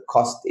 Because the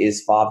cost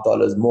is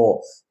 $5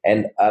 more.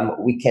 And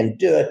we can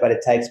do it, but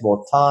it takes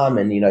more time.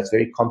 And, it's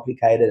very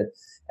complicated.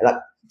 And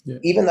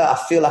even though I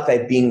feel like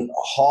they're being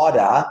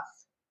harder,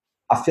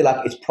 I feel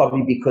like it's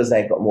probably because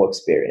they've got more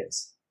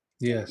experience.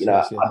 Yes.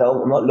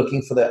 I'm not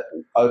looking for the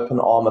open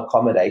arm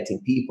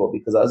accommodating people,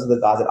 because those are the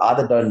guys that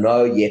either don't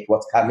know yet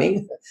what's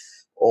coming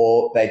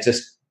or they're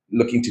just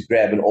looking to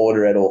grab an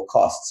order at all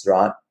costs,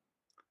 right?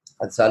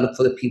 And so I look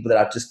for the people that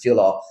I just feel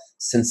are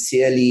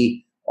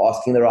sincerely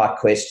asking the right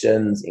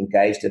questions,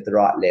 engaged at the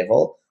right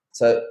level.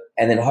 So,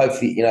 and then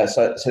hopefully,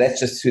 so that's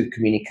just through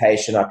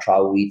communication. I try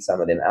to weed some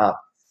of them out.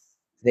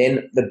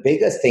 Then the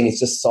biggest thing is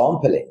just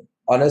sampling.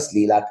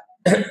 Honestly, like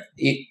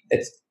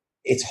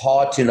it's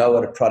hard to know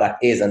what a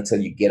product is until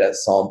you get a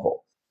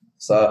sample.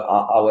 So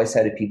I always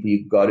say to people,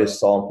 you got to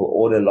sample,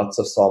 order lots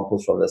of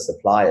samples from the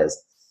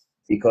suppliers,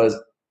 because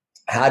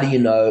how do you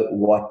know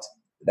what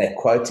they're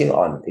quoting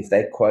on? If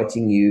they're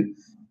quoting you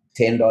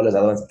 $10,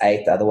 other one's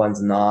 $8, the other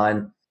one's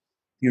 $9,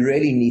 you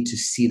really need to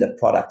see the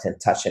product and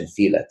touch and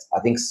feel it.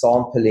 I think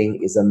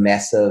sampling is a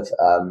massive,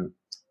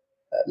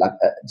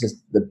 just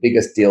the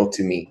biggest deal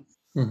to me.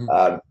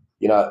 Mm-hmm.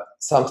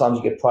 Sometimes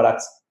you get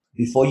products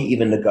before you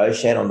even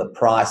negotiate on the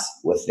price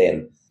with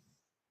them.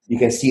 You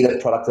can see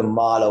that product a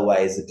mile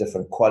away is a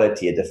different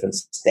quality, a different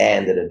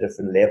standard, a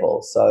different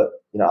level. So,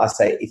 I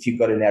say if you've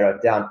got to narrow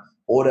it down,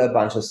 order a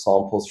bunch of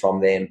samples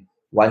from them.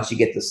 Once you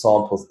get the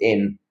samples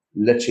in,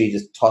 literally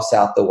just toss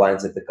out the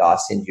ones that the guy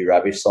sends you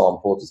rubbish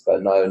samples. Just go,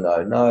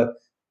 no.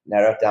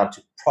 Narrow it down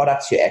to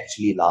products you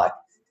actually like,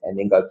 and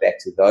then go back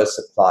to those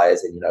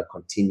suppliers and,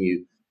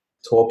 continue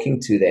talking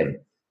to them.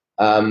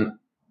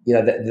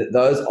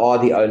 those are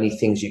the only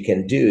things you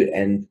can do,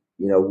 and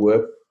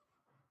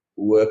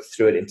work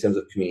through it in terms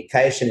of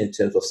communication, in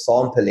terms of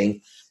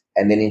sampling,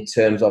 and then in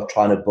terms of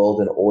trying to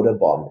build an order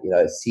bomb.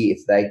 See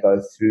if they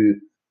go through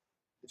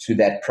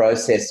that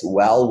process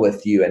well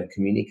with you and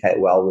communicate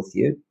well with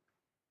you.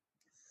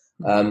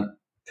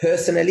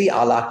 Personally,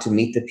 I like to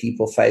meet the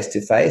people face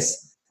to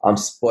face. I'm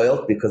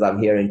spoiled because I'm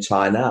here in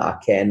China. I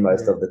can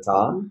most of the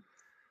time.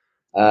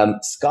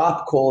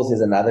 Skype calls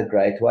is another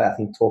great way. I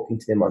think talking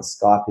to them on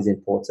Skype is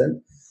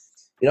important.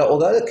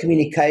 Although the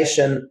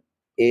communication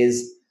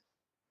is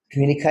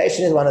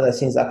one of those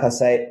things, like I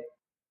say,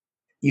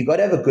 you got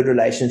to have a good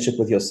relationship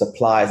with your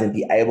suppliers and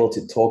be able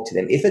to talk to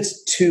them. If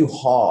it's too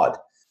hard,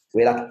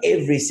 where like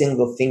every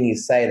single thing you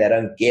say they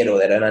don't get or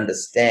they don't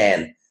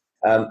understand,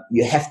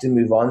 you have to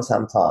move on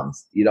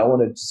sometimes. You don't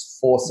want to just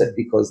force it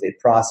because their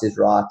price is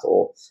right,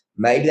 or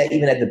maybe they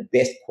even have the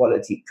best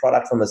quality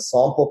product from a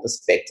sample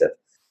perspective,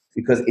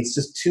 because it's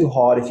just too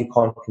hard if you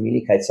can't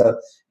communicate. So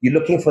you're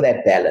looking for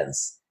that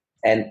balance,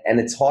 and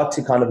it's hard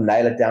to kind of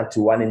nail it down to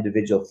one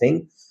individual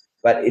thing,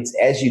 but it's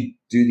as you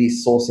do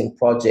these sourcing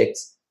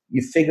projects,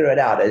 you figure it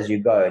out as you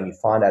go and you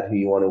find out who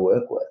you want to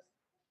work with.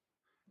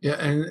 Yeah,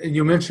 and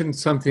you mentioned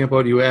something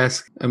about you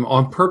ask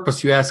on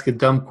purpose. You ask a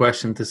dumb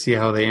question to see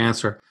how they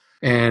answer,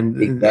 and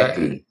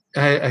exactly.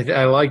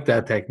 I like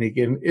that technique.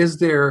 And is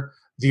there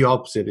the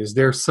opposite? Is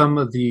there some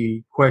of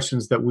the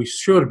questions that we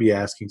should be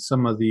asking?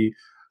 Some of the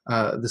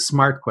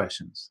smart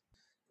questions?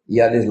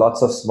 Yeah, there's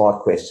lots of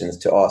smart questions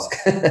to ask.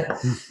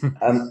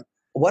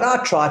 What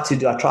I try to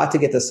do, I try to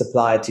get the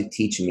supplier to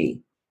teach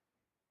me,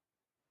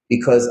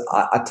 because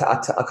I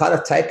kind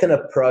of take an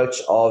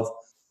approach of.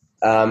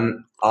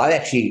 I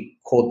actually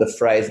called the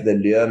phrase the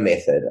lure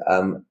method.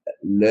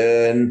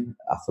 Learn,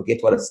 I forget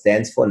what it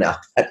stands for now,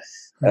 but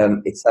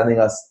it's something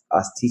I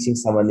was teaching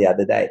someone the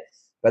other day.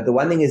 But the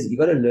one thing is, you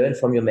got to learn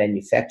from your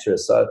manufacturer.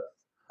 So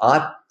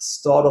I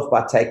start off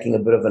by taking a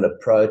bit of an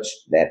approach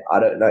that I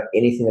don't know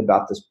anything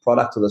about this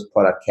product or this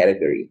product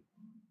category.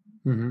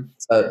 Mm-hmm.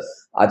 So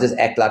I just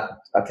act like,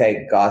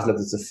 okay, guys, look,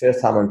 it's the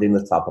first time I'm doing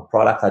this type of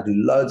product. I do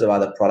loads of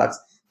other products.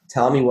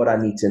 Tell me what I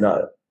need to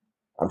know.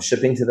 I'm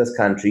shipping to this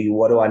country.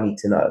 What do I need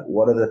to know?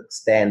 What are the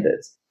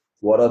standards?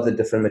 What are the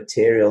different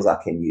materials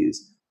I can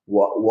use?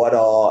 What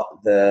are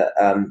the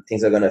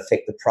things that are going to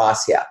affect the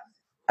price here?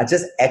 I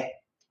just act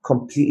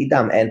completely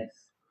dumb. And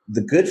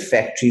the good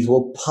factories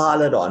will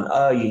pile it on.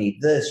 Oh, you need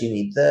this,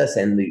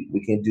 and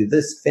we can do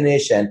this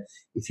finish. And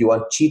if you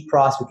want cheap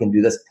price, we can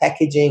do this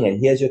packaging. And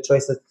here's your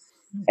choices.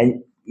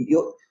 And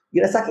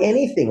it's like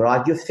anything,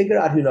 right? You figure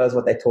out who knows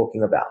what they're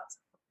talking about.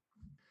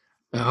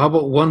 How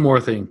about one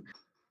more thing?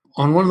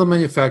 On one of the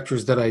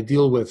manufacturers that I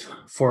deal with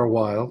for a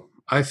while,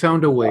 I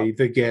found a way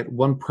to get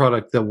one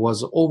product that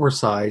was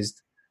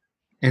oversized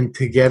and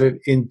to get it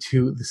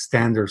into the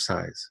standard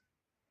size.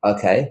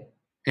 Okay.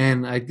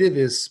 And I did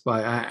this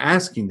by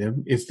asking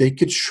them if they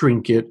could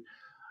shrink it.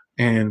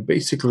 And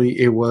basically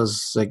it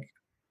was like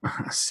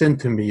a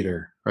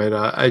centimeter, right?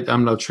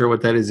 I'm not sure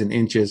what that is in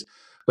inches,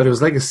 but it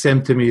was like a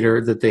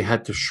centimeter that they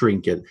had to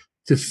shrink it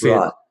to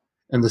fit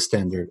in the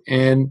standard.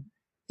 And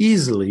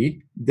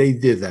easily, they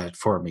did that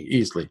for me,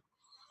 easily.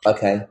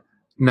 Okay.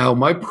 Now,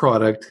 my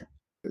product,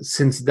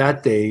 since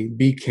that day,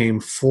 became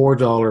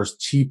 $4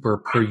 cheaper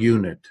per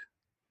unit.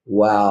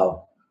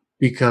 Wow.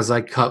 Because I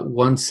cut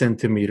 1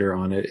 centimeter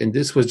on it. And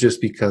this was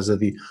just because of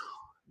the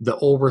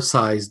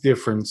oversized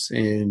difference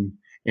in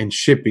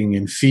shipping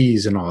and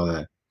fees and all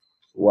that.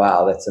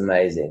 Wow, that's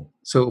amazing.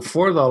 So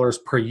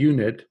 $4 per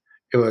unit,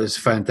 it was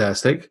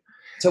fantastic.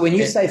 So when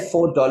you say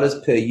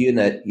 $4 per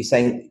unit, you're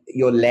saying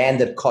your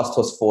landed cost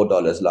was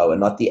 $4 lower,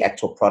 not the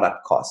actual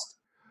product cost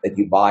that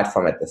you buy it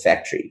from at the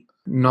factory.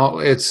 No,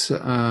 it's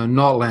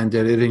not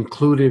landed. It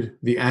included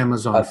the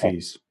Amazon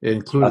fees. It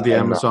included the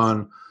Amazon.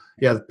 Nice.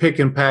 Yeah, the pick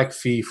and pack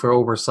fee for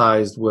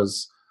oversized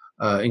was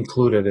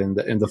included in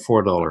the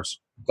 $4.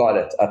 Got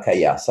it.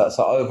 Okay, yeah. So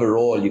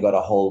overall, you got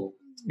a whole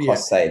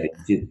cost saving.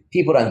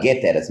 People don't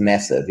get that. It's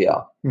massive.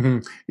 Yeah. Mm-hmm.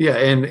 Yeah,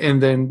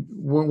 and then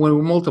when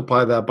we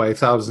multiply that by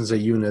thousands of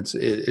units,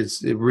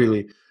 it's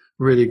really,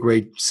 really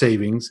great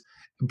savings.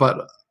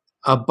 But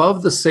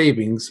above the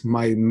savings,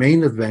 my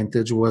main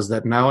advantage was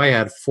that now I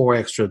had $4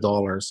 extra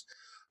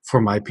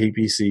for my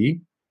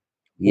PPC,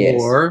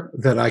 or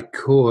that I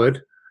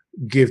could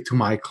give to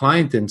my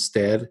client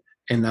instead,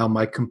 and now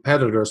my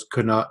competitors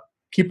could not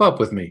keep up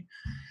with me.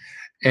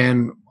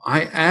 And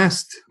I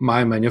asked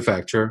my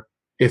manufacturer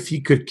if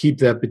he could keep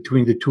that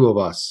between the two of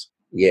us.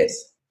 Yes.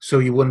 So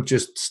he wouldn't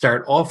just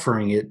start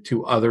offering it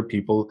to other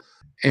people.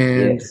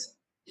 And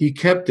he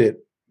kept it.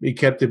 He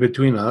kept it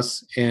between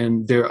us.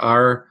 And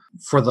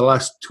for the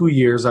last 2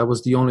 years, I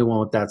was the only one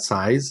with that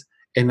size.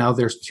 And now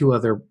there's 2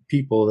 other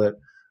people that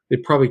they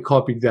probably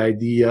copied the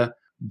idea,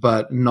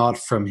 but not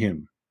from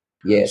him.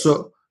 Yes.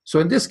 So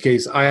in this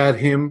case, I had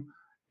him.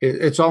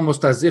 It's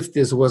almost as if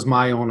this was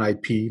my own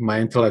IP,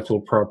 my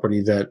intellectual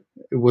property, that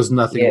it was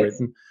nothing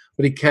written,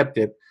 but he kept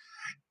it.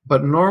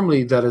 But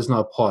normally that is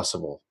not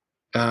possible.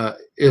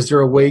 Is there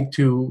a way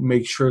to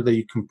make sure that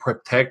you can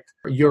protect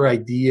your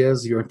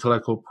ideas, your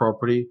intellectual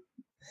property?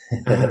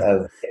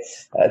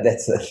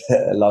 That's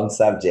a long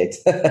subject.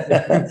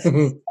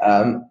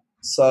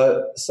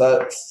 So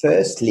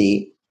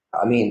firstly,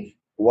 I mean,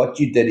 what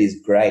you did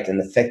is great, and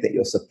the fact that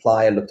your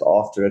supplier looked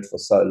after it for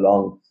so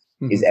long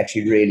is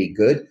actually really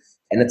good,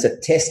 and it's a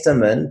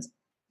testament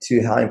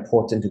to how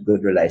important a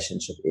good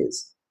relationship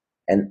is,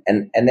 and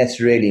that's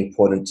really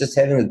important. Just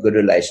having a good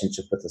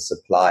relationship with the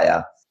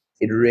supplier,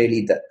 it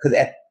really does, because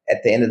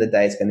at the end of the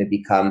day, it's going to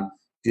become: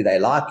 do they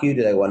like you?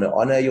 Do they want to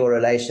honor your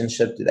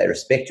relationship? Do they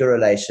respect your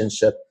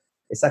relationship?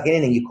 It's like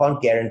anything. You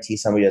can't guarantee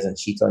somebody doesn't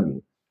cheat on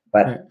you.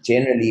 But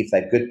generally, if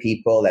they're good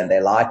people and they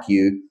like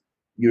you,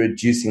 you're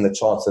reducing the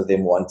chance of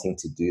them wanting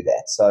to do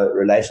that. So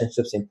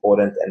relationships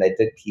important, and they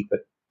did keep it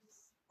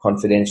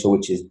confidential,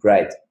 which is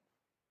great.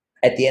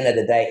 At the end of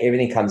the day,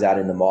 everything comes out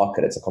in the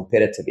market. It's a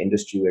competitive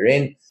industry we're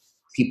in.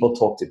 People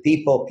talk to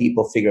people.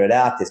 People figure it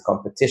out. There's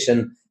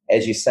competition,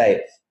 as you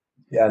say.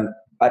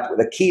 But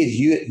the key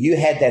is you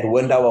had that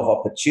window of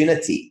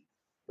opportunity,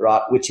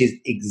 right, which is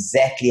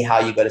exactly how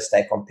you got to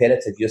stay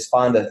competitive. You just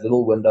find those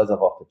little windows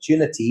of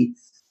opportunity.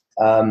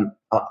 I'm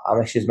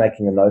actually just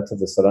making a note of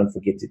this, so I don't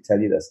forget to tell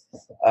you this.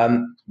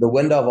 The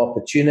window of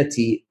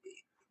opportunity,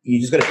 you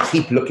just got to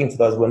keep looking for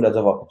those windows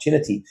of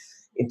opportunity.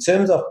 In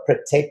terms of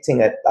protecting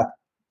it, like,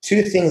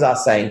 two things I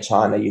say in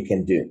China you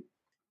can do.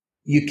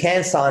 You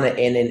can sign an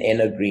NNN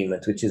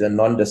agreement, which is a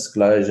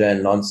non-disclosure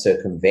and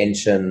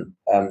non-circumvention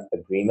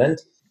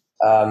agreement,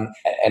 and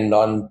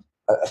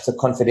it's a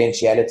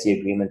confidentiality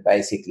agreement,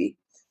 basically.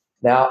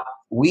 Now,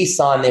 we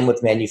sign them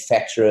with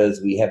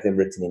manufacturers. We have them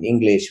written in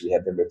English. We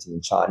have them written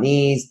in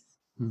Chinese.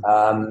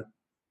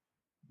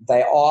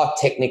 They are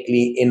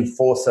technically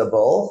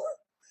enforceable,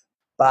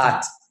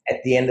 but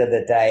at the end of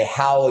the day,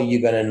 how are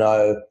you going to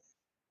know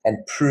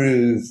and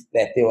prove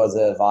that there was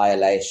a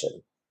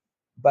violation?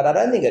 But I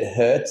don't think it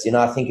hurts.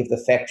 I think if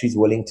the factory's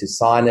willing to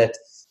sign it,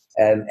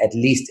 at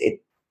least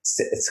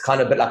it's kind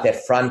of a bit like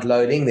that front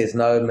loading. There's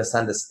no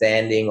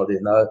misunderstanding or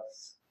there's no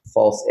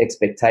false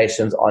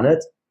expectations on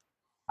it.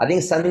 I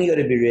think something you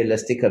got to be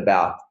realistic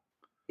about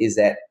is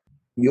that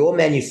your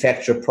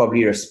manufacturer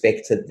probably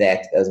respected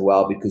that as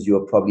well, because you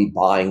were probably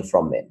buying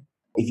from them.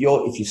 If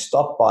you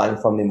stopped buying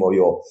from them, or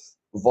your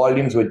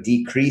volumes were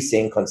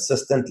decreasing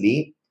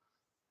consistently,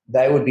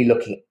 they would be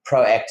looking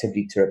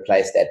proactively to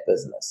replace that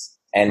business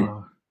and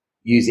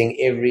using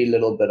every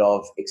little bit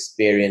of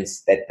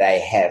experience that they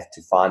have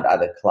to find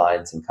other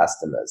clients and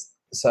customers.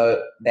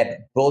 So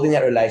that building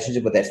that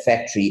relationship with that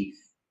factory,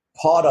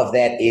 part of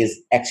that is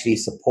actually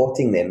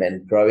supporting them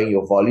and growing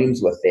your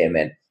volumes with them.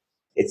 And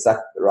it's like,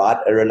 right,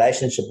 a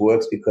relationship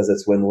works because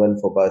it's win-win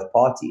for both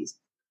parties.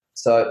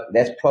 So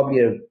that's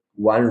probably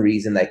one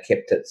reason they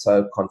kept it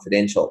so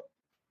confidential.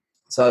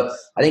 So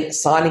I think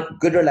signing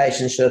good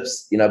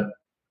relationships,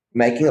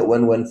 making it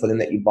win-win for them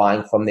that you're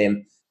buying from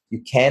them.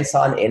 You can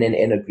sign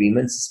NNN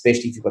agreements,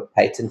 especially if you've got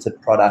patented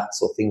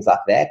products or things like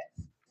that.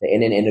 The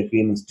NNN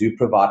agreements do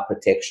provide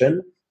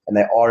protection, and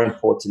they are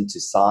important to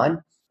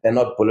sign. They're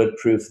not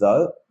bulletproof,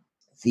 though.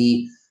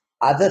 The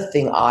other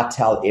thing I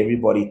tell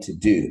everybody to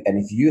do, and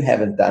if you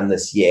haven't done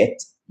this yet,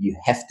 you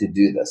have to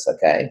do this,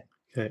 okay?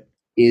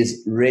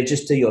 Is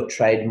register your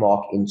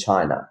trademark in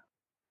China,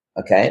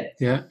 okay?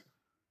 Yeah.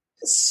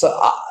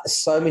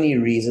 So many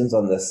reasons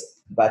on this,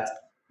 but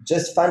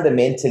just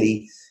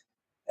fundamentally,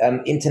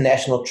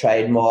 international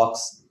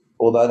trademarks,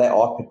 although they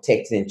are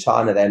protected in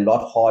China, they're a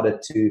lot harder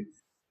to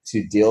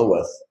deal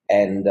with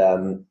and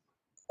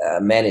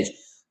manage.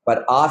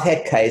 But I've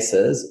had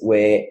cases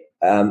where,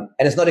 and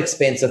it's not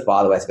expensive,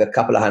 by the way, it's a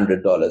couple of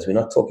 $100. We're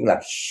not talking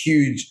like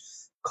huge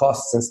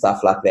costs and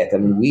stuff like that. I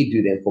mean, we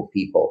do them for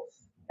people.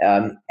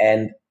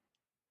 And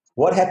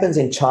what happens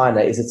in China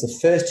is it's the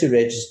first to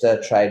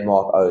register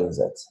trademark owns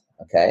it,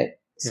 okay?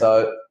 Yeah.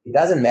 So it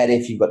doesn't matter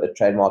if you've got the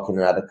trademark in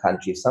another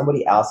country. If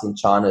somebody else in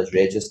China has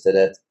registered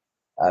it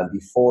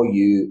before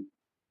you,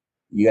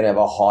 you're going to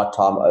have a hard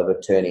time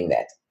overturning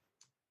that.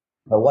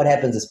 But what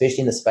happens, especially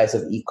in the space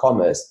of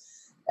e-commerce,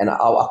 and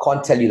I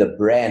can't tell you the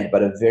brand,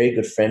 but a very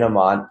good friend of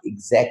mine,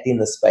 exactly in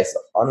the space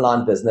of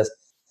online business,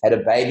 had a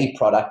baby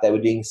product. They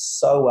were doing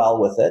so well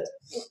with it.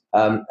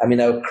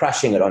 They were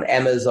crushing it on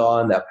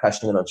Amazon. They were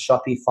crushing it on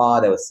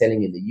Shopify. They were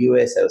selling in the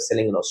US. They were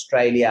selling in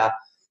Australia,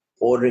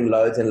 ordering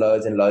loads and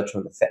loads and loads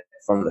from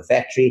the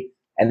factory.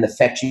 And the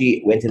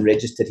factory went and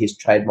registered his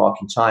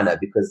trademark in China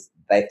because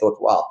they thought,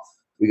 well,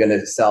 we're going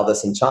to sell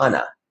this in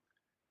China.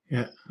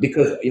 Yeah.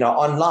 Because,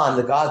 online,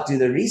 the guys do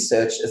the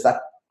research. It's like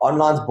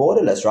online's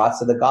borderless, right?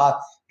 So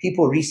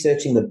people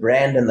researching the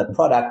brand and the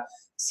product,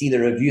 see the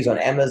reviews on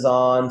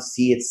Amazon,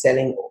 see it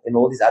selling in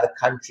all these other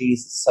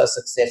countries. It's so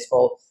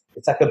successful.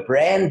 It's like a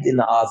brand in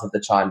the eyes of the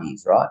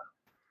Chinese, right?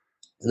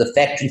 So the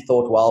factory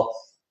thought, well,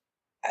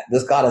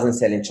 this guy doesn't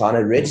sell in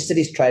China, registered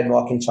his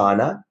trademark in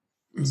China,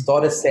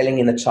 started selling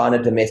in the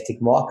China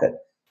domestic market.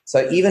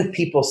 So even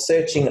people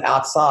searching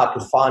outside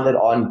could find it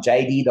on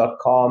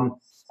JD.com,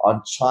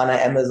 on China,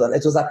 Amazon.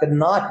 It was like a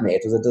nightmare.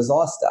 It was a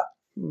disaster.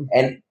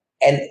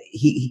 And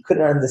he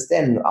couldn't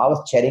understand. I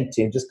was chatting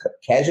to him just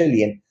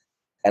casually, and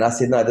And I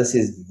said, no, this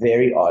is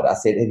very odd. I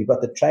said, have you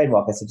got the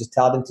trademark? I said, just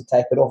tell them to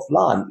take it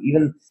offline.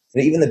 Even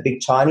the big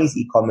Chinese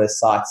e-commerce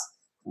sites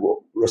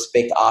will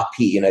respect IP,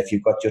 if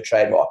you've got your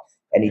trademark.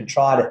 And he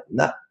tried it.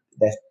 No,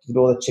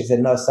 all the chicks said,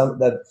 no,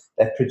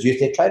 they've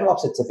produced their trademark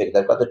certificate.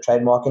 They've got the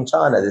trademark in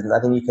China. There's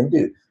nothing you can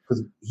do,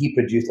 because he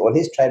produced all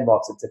his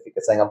trademark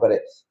certificates saying, I've got an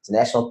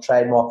international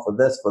trademark for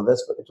this.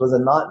 It was a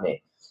nightmare.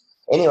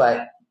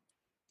 Anyway,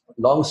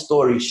 long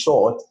story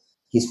short,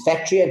 his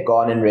factory had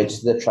gone and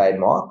registered the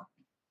trademark,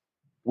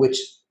 which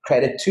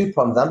created two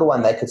problems. Number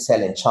one, they could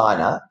sell in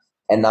China.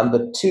 And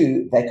number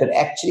two, they could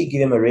actually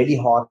give him a really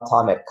hard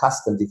time at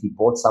customs if he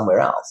bought somewhere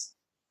else.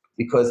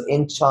 Because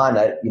in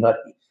China,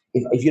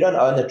 if you don't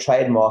own the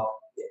trademark,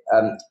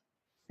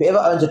 whoever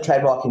owns a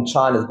trademark in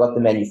China has got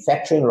the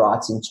manufacturing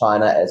rights in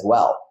China as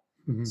well.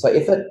 Mm-hmm. So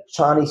if a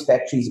Chinese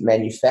factory is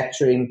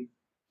manufacturing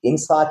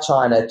inside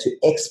China to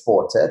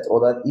export it,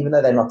 even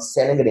though they're not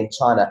selling it in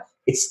China,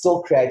 it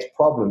still creates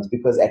problems,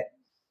 because at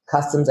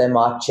customs they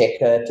might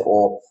check it,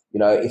 or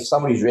if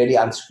somebody's really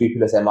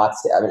unscrupulous, they might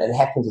say. I mean, it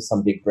happens with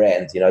some big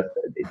brands. It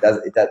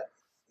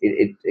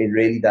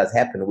really does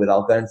happen, where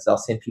they'll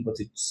send people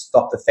to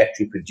stop the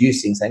factory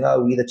producing, saying,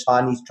 "Oh, we're the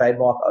Chinese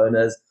trademark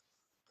owners,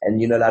 and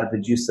you're not allowed to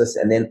produce this."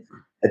 And then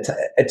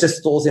it just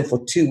stalls them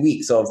for 2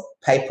 weeks of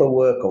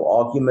paperwork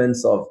or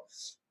arguments of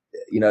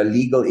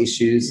legal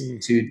issues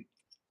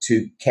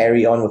to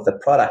carry on with the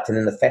product, and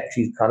then the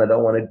factories kind of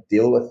don't want to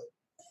deal with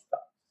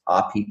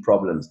IP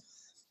problems.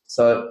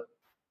 So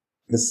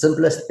the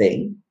simplest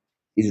thing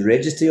is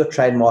register your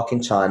trademark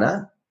in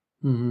China.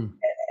 Mm-hmm.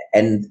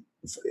 And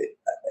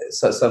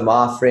so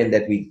my friend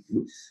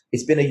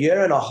it's been 1.5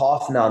 years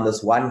now on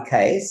this one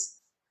case,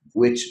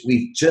 which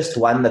we've just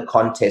won the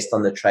contest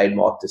on the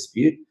trademark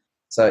dispute.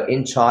 So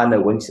in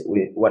China,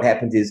 what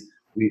happens is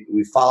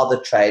we file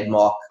the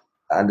trademark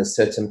under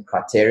certain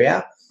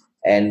criteria,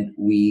 and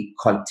we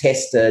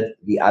contested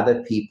the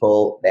other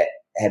people that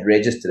had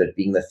registered it,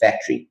 being the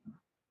factory.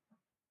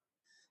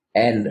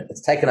 And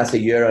it's taken us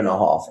 1.5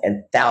 years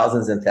and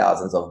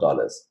thousands of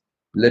dollars,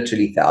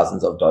 literally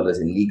thousands of dollars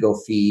in legal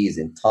fees,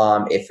 in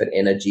time, effort,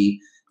 energy.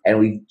 And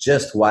we've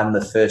just won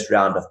the first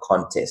round of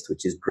contest,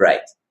 which is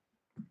great.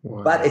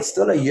 Wow. But it's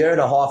still 1.5 years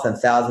and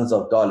thousands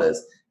of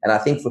dollars. And I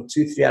think for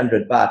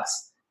 $200-300,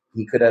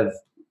 he could have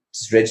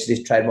just registered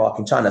his trademark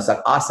in China.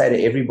 So I say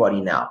to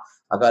everybody now,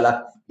 I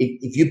go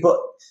if you put,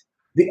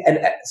 and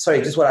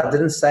sorry, just what I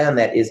didn't say on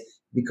that is,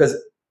 because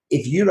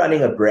if you're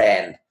running a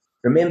brand,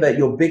 remember,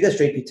 your biggest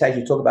reputation,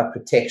 you talk about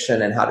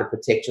protection and how to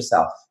protect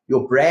yourself.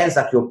 Your brand's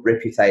like your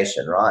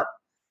reputation, right?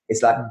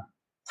 It's like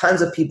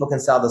tons of people can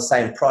sell the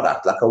same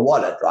product, like a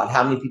wallet, right?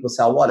 How many people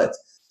sell wallets?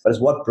 But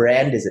it's what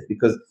brand is it?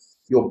 Because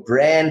your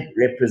brand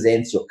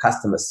represents your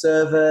customer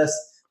service.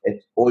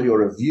 All your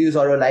reviews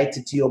are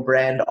related to your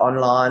brand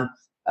online.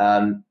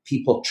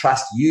 People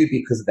trust you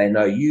because they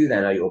know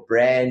your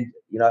brand.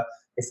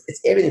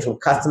 It's everything from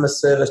customer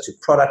service to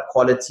product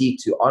quality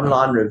to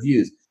online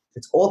reviews.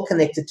 It's all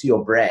connected to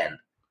your brand,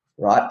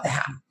 right?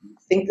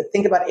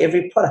 Think about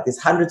every product. There's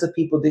hundreds of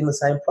people doing the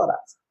same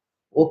product,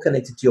 all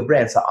connected to your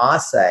brand. So I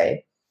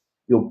say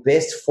your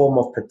best form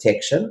of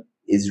protection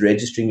is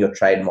registering your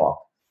trademark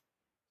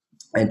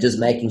and just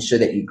making sure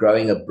that you're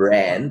growing a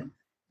brand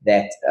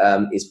that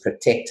is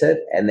protected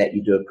and that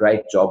you do a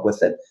great job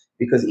with it.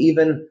 Because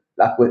even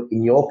like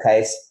in your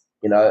case,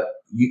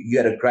 you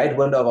had a great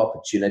window of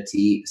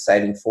opportunity,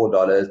 saving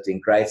 $4, doing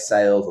great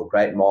sales or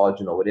great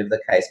margin or whatever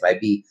the case may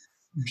be.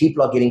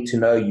 People are getting to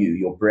know you,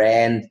 your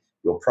brand,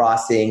 your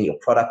pricing, your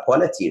product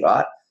quality,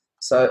 right?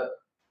 So,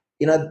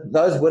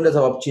 those windows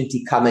of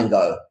opportunity come and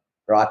go,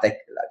 right?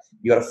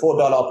 You got a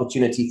 $4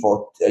 opportunity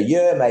for a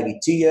year, maybe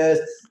 2 years.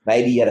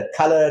 Maybe you had a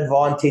color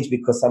advantage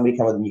because somebody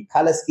came with a new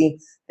color scheme.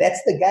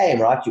 That's the game,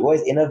 right? You're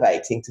always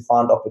innovating to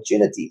find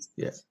opportunities.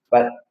 Yeah.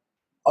 But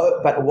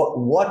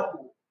what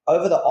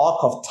over the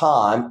arc of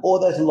time, all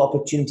those little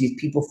opportunities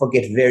people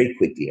forget very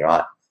quickly,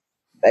 right?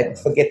 They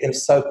forget them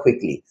so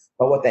quickly.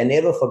 But what they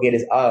never forget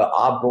is,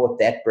 I bought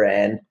that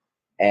brand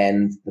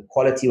and the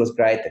quality was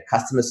great, the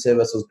customer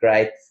service was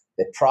great,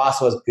 the price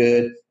was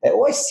good. They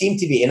always seem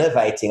to be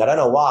innovating. I don't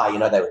know why.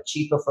 They were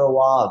cheaper for a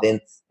while,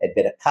 then they had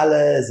better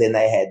colors, then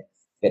they had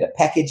better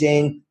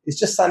packaging. There's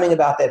just something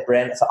about that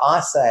brand. So I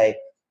say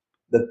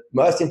the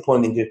most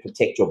important thing is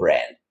protect your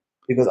brand,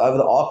 because over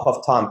the arc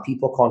of time,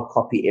 people can't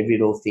copy every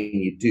little thing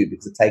you do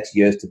because it takes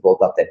years to build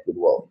up that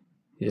goodwill.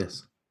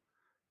 Yes.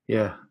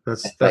 Yeah,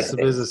 that's the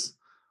business.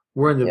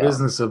 We're in the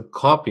business of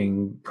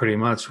copying pretty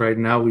much right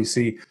now. We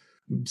see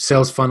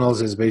sales funnels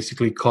is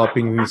basically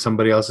copying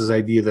somebody else's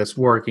idea that's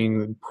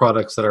working,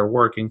 products that are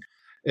working.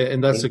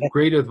 And that's a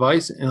great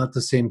advice. And at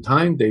the same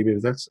time,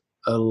 David, that's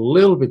a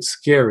little bit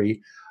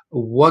scary.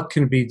 What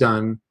can be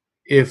done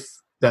if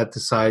that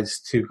decides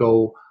to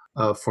go,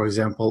 for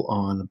example,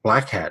 on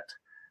Black Hat?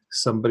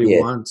 Somebody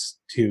wants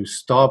to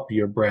stop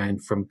your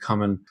brand from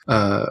coming,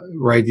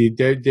 right?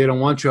 They don't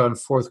want you on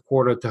fourth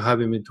quarter to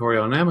have inventory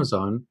on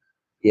Amazon.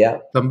 Yeah.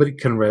 Somebody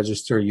can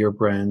register your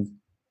brand,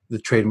 the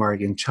trademark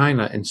in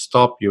China, and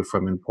stop you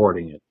from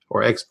importing it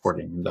or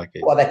exporting in that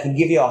case? Well, they can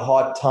give you a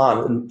hard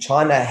time. And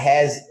China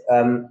has,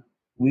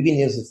 we've been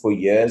using it for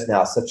years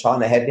now. So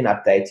China have been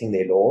updating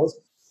their laws.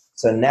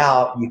 So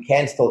now you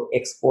can still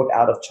export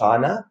out of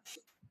China,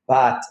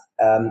 but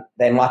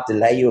they might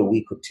delay you a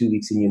week or 2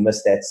 weeks and you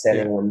miss that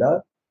selling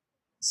window.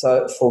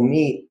 So for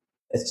me,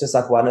 it's just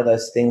like one of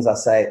those things I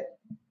say,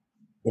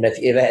 if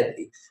you ever had,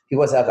 he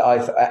was like,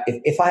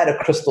 if I had a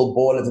crystal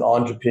ball as an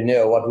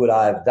entrepreneur, what would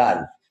I have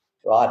done?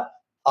 Right?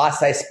 I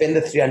say spend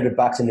the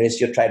 $300 and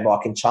register your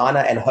trademark in China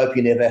and hope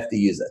you never have to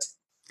use it.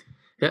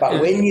 But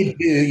when you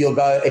do, you'll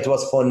go, it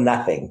was for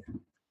nothing.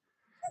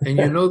 And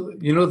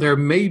there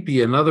may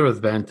be another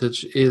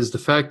advantage is the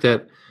fact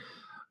that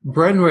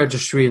brand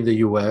registry in the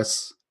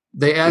U.S.,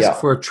 they ask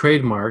for a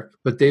trademark,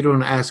 but they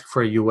don't ask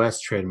for a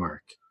U.S.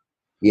 trademark.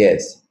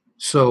 Yes.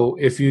 So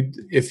if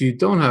you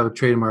don't have a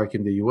trademark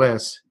in the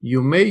U.S.,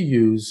 you may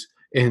use,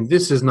 and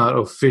this is not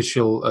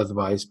official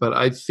advice, but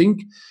I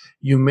think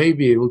you may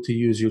be able to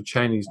use your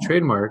Chinese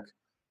trademark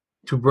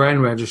to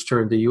brand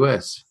register in the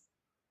U.S.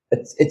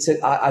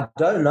 I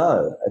don't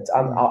know.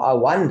 I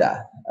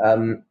wonder.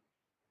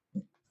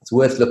 It's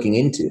worth looking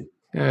into.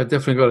 Yeah,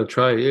 definitely got to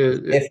try.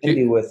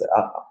 Definitely worth.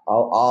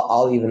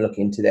 I'll even look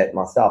into that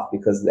myself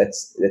because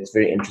that's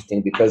very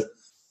interesting. Because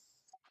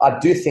I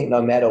do think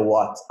no matter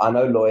what, I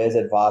know lawyers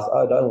advise,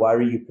 don't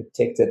worry, you're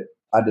protected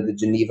under the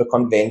Geneva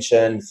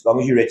Convention. As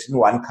long as you register in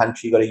one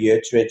country, you've got a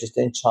year to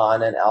register in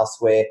China and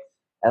elsewhere.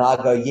 And I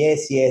go,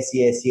 yes.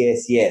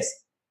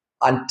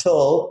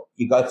 Until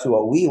you go through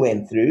what we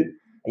went through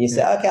and you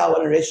say, okay, I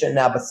want to register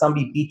now, but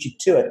somebody beat you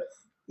to it.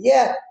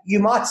 Yeah, you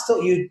might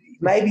still,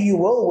 maybe you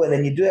will win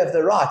and you do have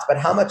the rights, but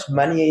how much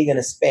money are you going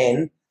to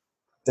spend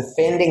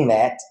defending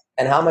that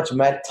and how much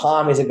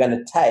time is it going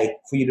to take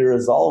for you to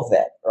resolve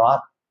that, right?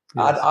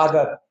 Yes. I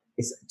go,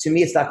 to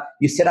me, it's like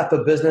you set up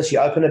a business, you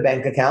open a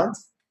bank account,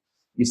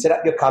 you set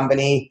up your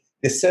company,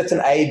 there's certain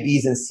A,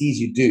 B's, and C's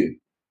you do.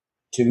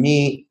 To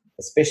me,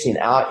 especially in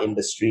our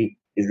industry,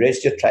 is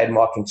register your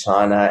trademark in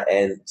China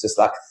and just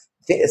like,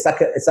 it's like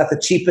the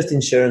cheapest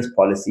insurance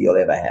policy you'll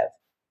ever have.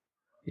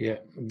 Yeah,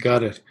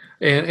 got it.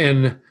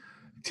 And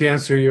to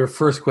answer your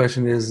first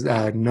question is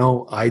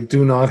no, I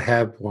do not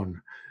have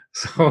one.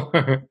 So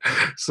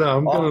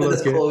I'm going to look.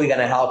 After this call, we're going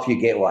to help you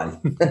get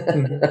one.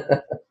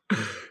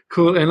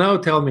 Cool. And now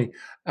tell me,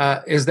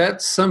 is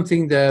that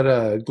something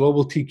that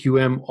Global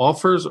TQM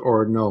offers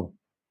or no?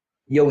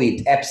 Yeah,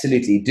 we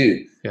absolutely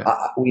do. Yeah.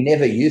 We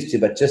never used to,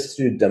 but just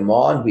through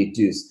demand, we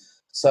do.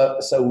 So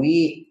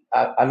we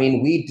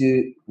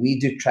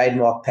do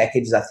trademark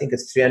packages. I think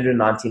it's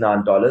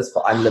 $399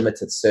 for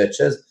unlimited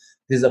searches.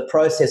 There's a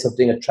process of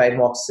doing a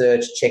trademark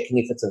search, checking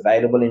if it's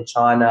available in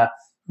China,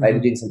 maybe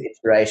doing some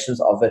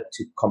iterations of it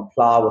to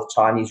comply with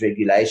Chinese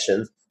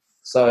regulations.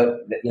 So,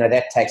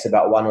 that takes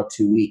about 1 or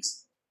 2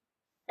 weeks.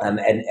 And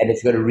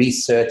if you've got to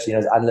research,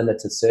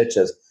 unlimited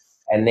searches.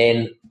 And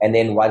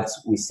then once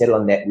we settle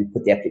on that, we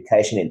put the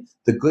application in.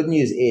 The good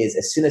news is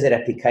as soon as that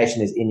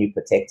application is in, you're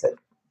protected.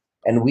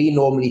 And we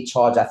normally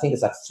charge, I think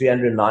it's like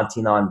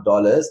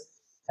 $399.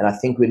 And I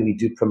think when we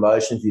do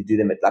promotions, we do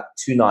them at like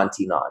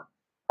 $299.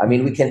 I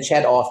mean, we can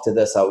chat after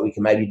this, or we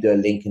can maybe do a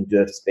link and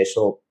do a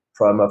special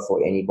promo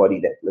for anybody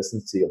that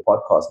listens to your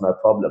podcast, no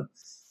problem.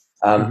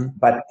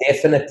 But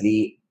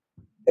definitely,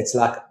 it's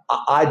like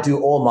I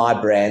do all my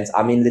brands.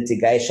 I'm in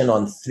litigation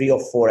on 3 or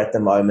 4 at the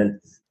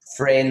moment.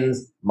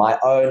 Friends, my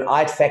own. I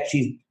had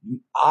factories.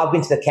 I've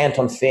been to the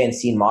Canton Fair and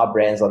seen my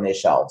brands on their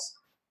shelves.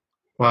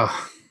 Wow.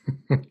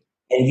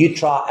 And you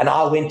try, and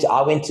I went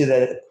to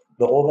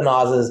the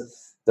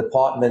organizers'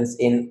 departments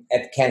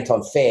at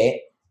Canton Fair.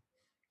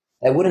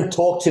 They wouldn't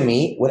talk to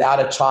me without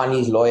a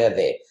Chinese lawyer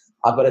there.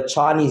 I've got a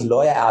Chinese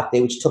lawyer out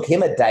there, which took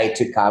him a day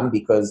to come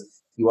because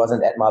he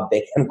wasn't at my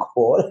beck and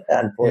call,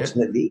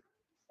 unfortunately.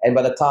 Yeah. And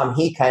by the time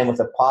he came with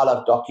a pile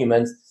of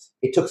documents,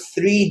 it took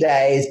 3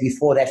 days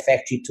before that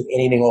factory took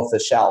anything off the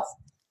shelf.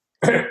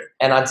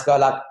 And I'd just go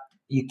like,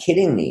 you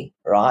kidding me,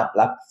 right?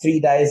 Like 3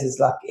 days is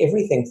like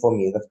everything for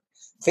me. The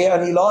fair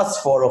only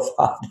lasts 4 or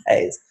 5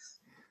 days.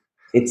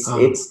 It's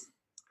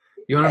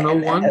you want to know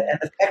one? And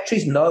the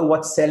factories know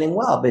what's selling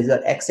well. They've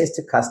got access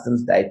to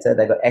customs data.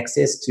 They've got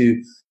access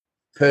to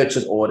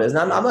purchase orders.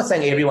 And I'm not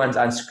saying everyone's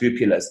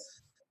unscrupulous.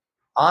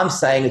 I'm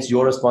saying it's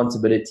your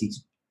responsibility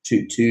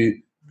to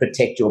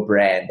protect your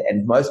brand.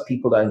 And most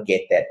people don't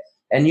get that.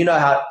 And you know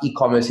how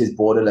e-commerce is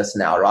borderless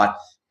now, right?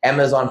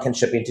 Amazon can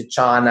ship into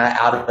China,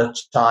 out of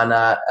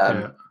China.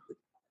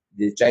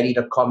 There's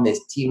JD.com,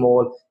 there's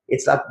Tmall.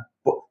 It's like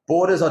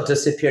borders are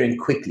disappearing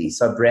quickly.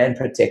 So brand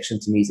protection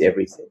to me is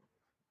everything.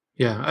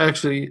 Yeah,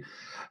 actually,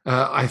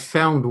 I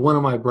found one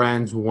of my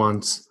brands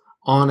once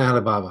on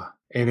Alibaba,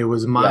 and it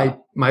was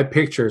my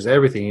pictures,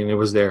 everything, and it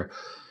was there.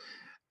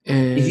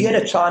 And if you had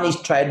a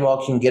Chinese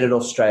trademark, you can get it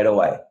off straight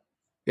away.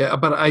 Yeah,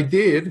 but I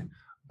did.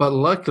 But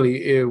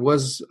luckily, it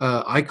was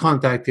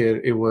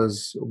it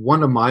was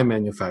one of my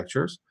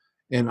manufacturers,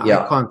 and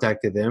I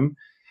contacted them,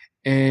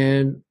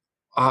 and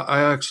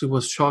I actually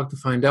was shocked to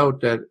find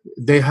out that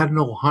they had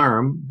no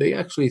harm. They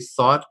actually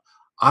thought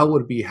I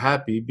would be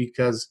happy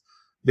because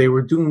they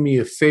were doing me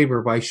a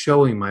favor by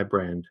showing my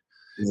brand.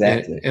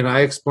 Exactly. And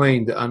I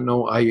explained,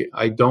 no,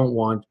 I don't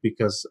want,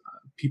 because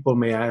people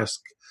may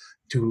ask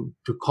to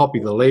copy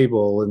the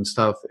label and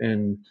stuff.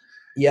 And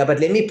yeah, but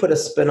let me put a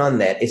spin on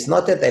that. It's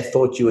not that they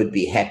thought you would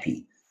be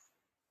happy.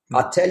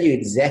 I'll tell you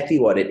exactly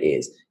what it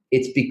is.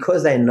 It's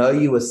because they know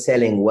you were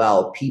selling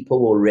well. People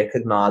will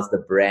recognize the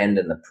brand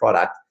and the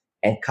product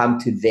and come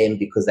to them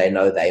because they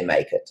know they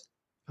make it.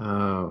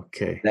 Oh,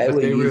 okay. They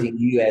were using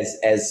you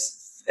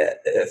as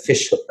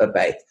fish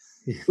bait,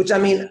 which, I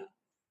mean,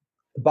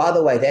 by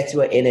the way, that's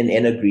where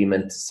NNN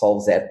agreement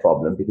solves that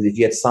problem, because if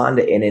you had signed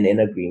an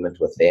NNN agreement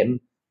with them,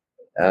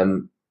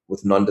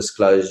 with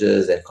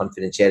non-disclosures and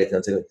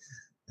confidentiality,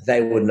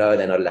 they would know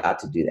they're not allowed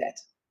to do that.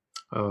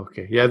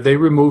 Okay. Yeah, they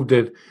removed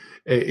it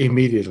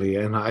immediately,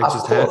 and I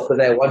just had. Of course, but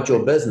they want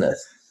your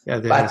business. Yeah,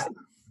 but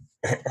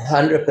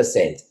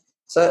 100%.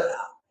 So,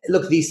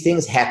 look, these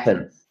things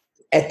happen.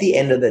 At the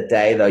end of the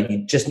day, though,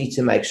 you just need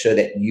to make sure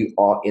that you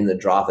are in the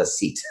driver's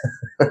seat.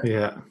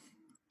 Yeah.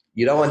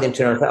 You don't want them to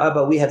say, oh,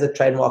 but we have the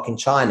trademark in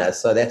China,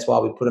 so that's why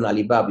we put on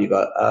Alibaba. You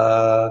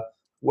go,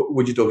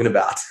 what are you talking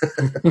about?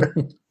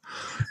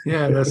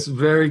 Yeah, that's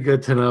very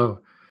good to know.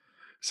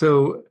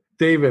 So,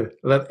 David,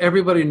 let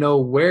everybody know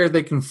where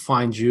they can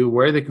find you,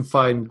 where they can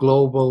find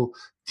Global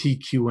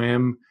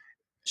TQM,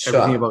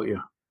 everything about you.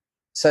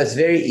 So it's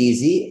very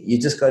easy. You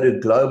just go to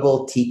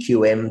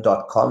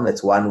globaltqm.com.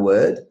 That's one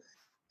word.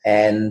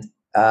 And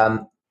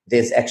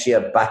there's actually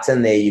a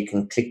button there you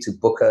can click to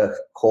book a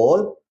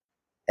call.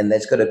 And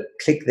they've got to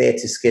click there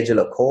to schedule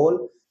a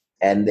call.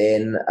 And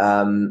then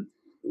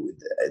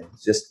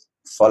just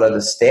follow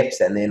the steps.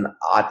 And then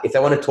if they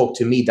want to talk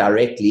to me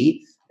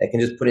directly, they can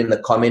just put in the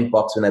comment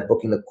box when they're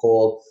booking the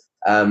call,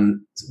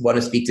 want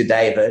to speak to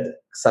David.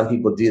 Some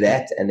people do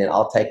that, and then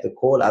I'll take the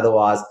call.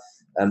 Otherwise,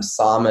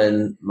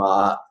 Simon,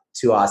 my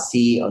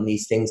 2RC on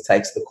these things,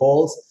 takes the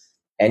calls.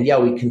 And yeah,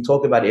 we can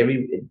talk about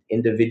every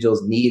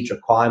individual's needs,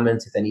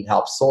 requirements, if they need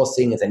help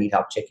sourcing, if they need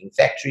help checking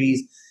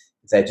factories,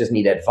 if they just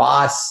need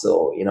advice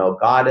or,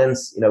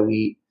 guidance.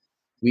 We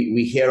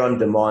here on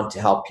demand to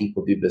help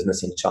people do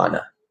business in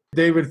China.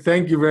 David,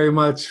 thank you very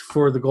much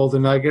for the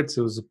Golden Nuggets.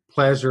 It was a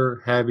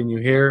pleasure having you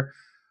here.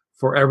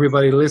 For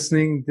everybody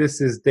listening, this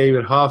is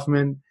David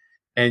Hoffman,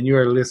 and you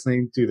are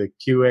listening to the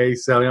QA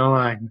Selling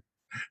Online.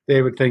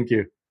 David, thank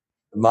you.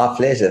 My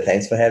pleasure.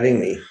 Thanks for having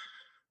me.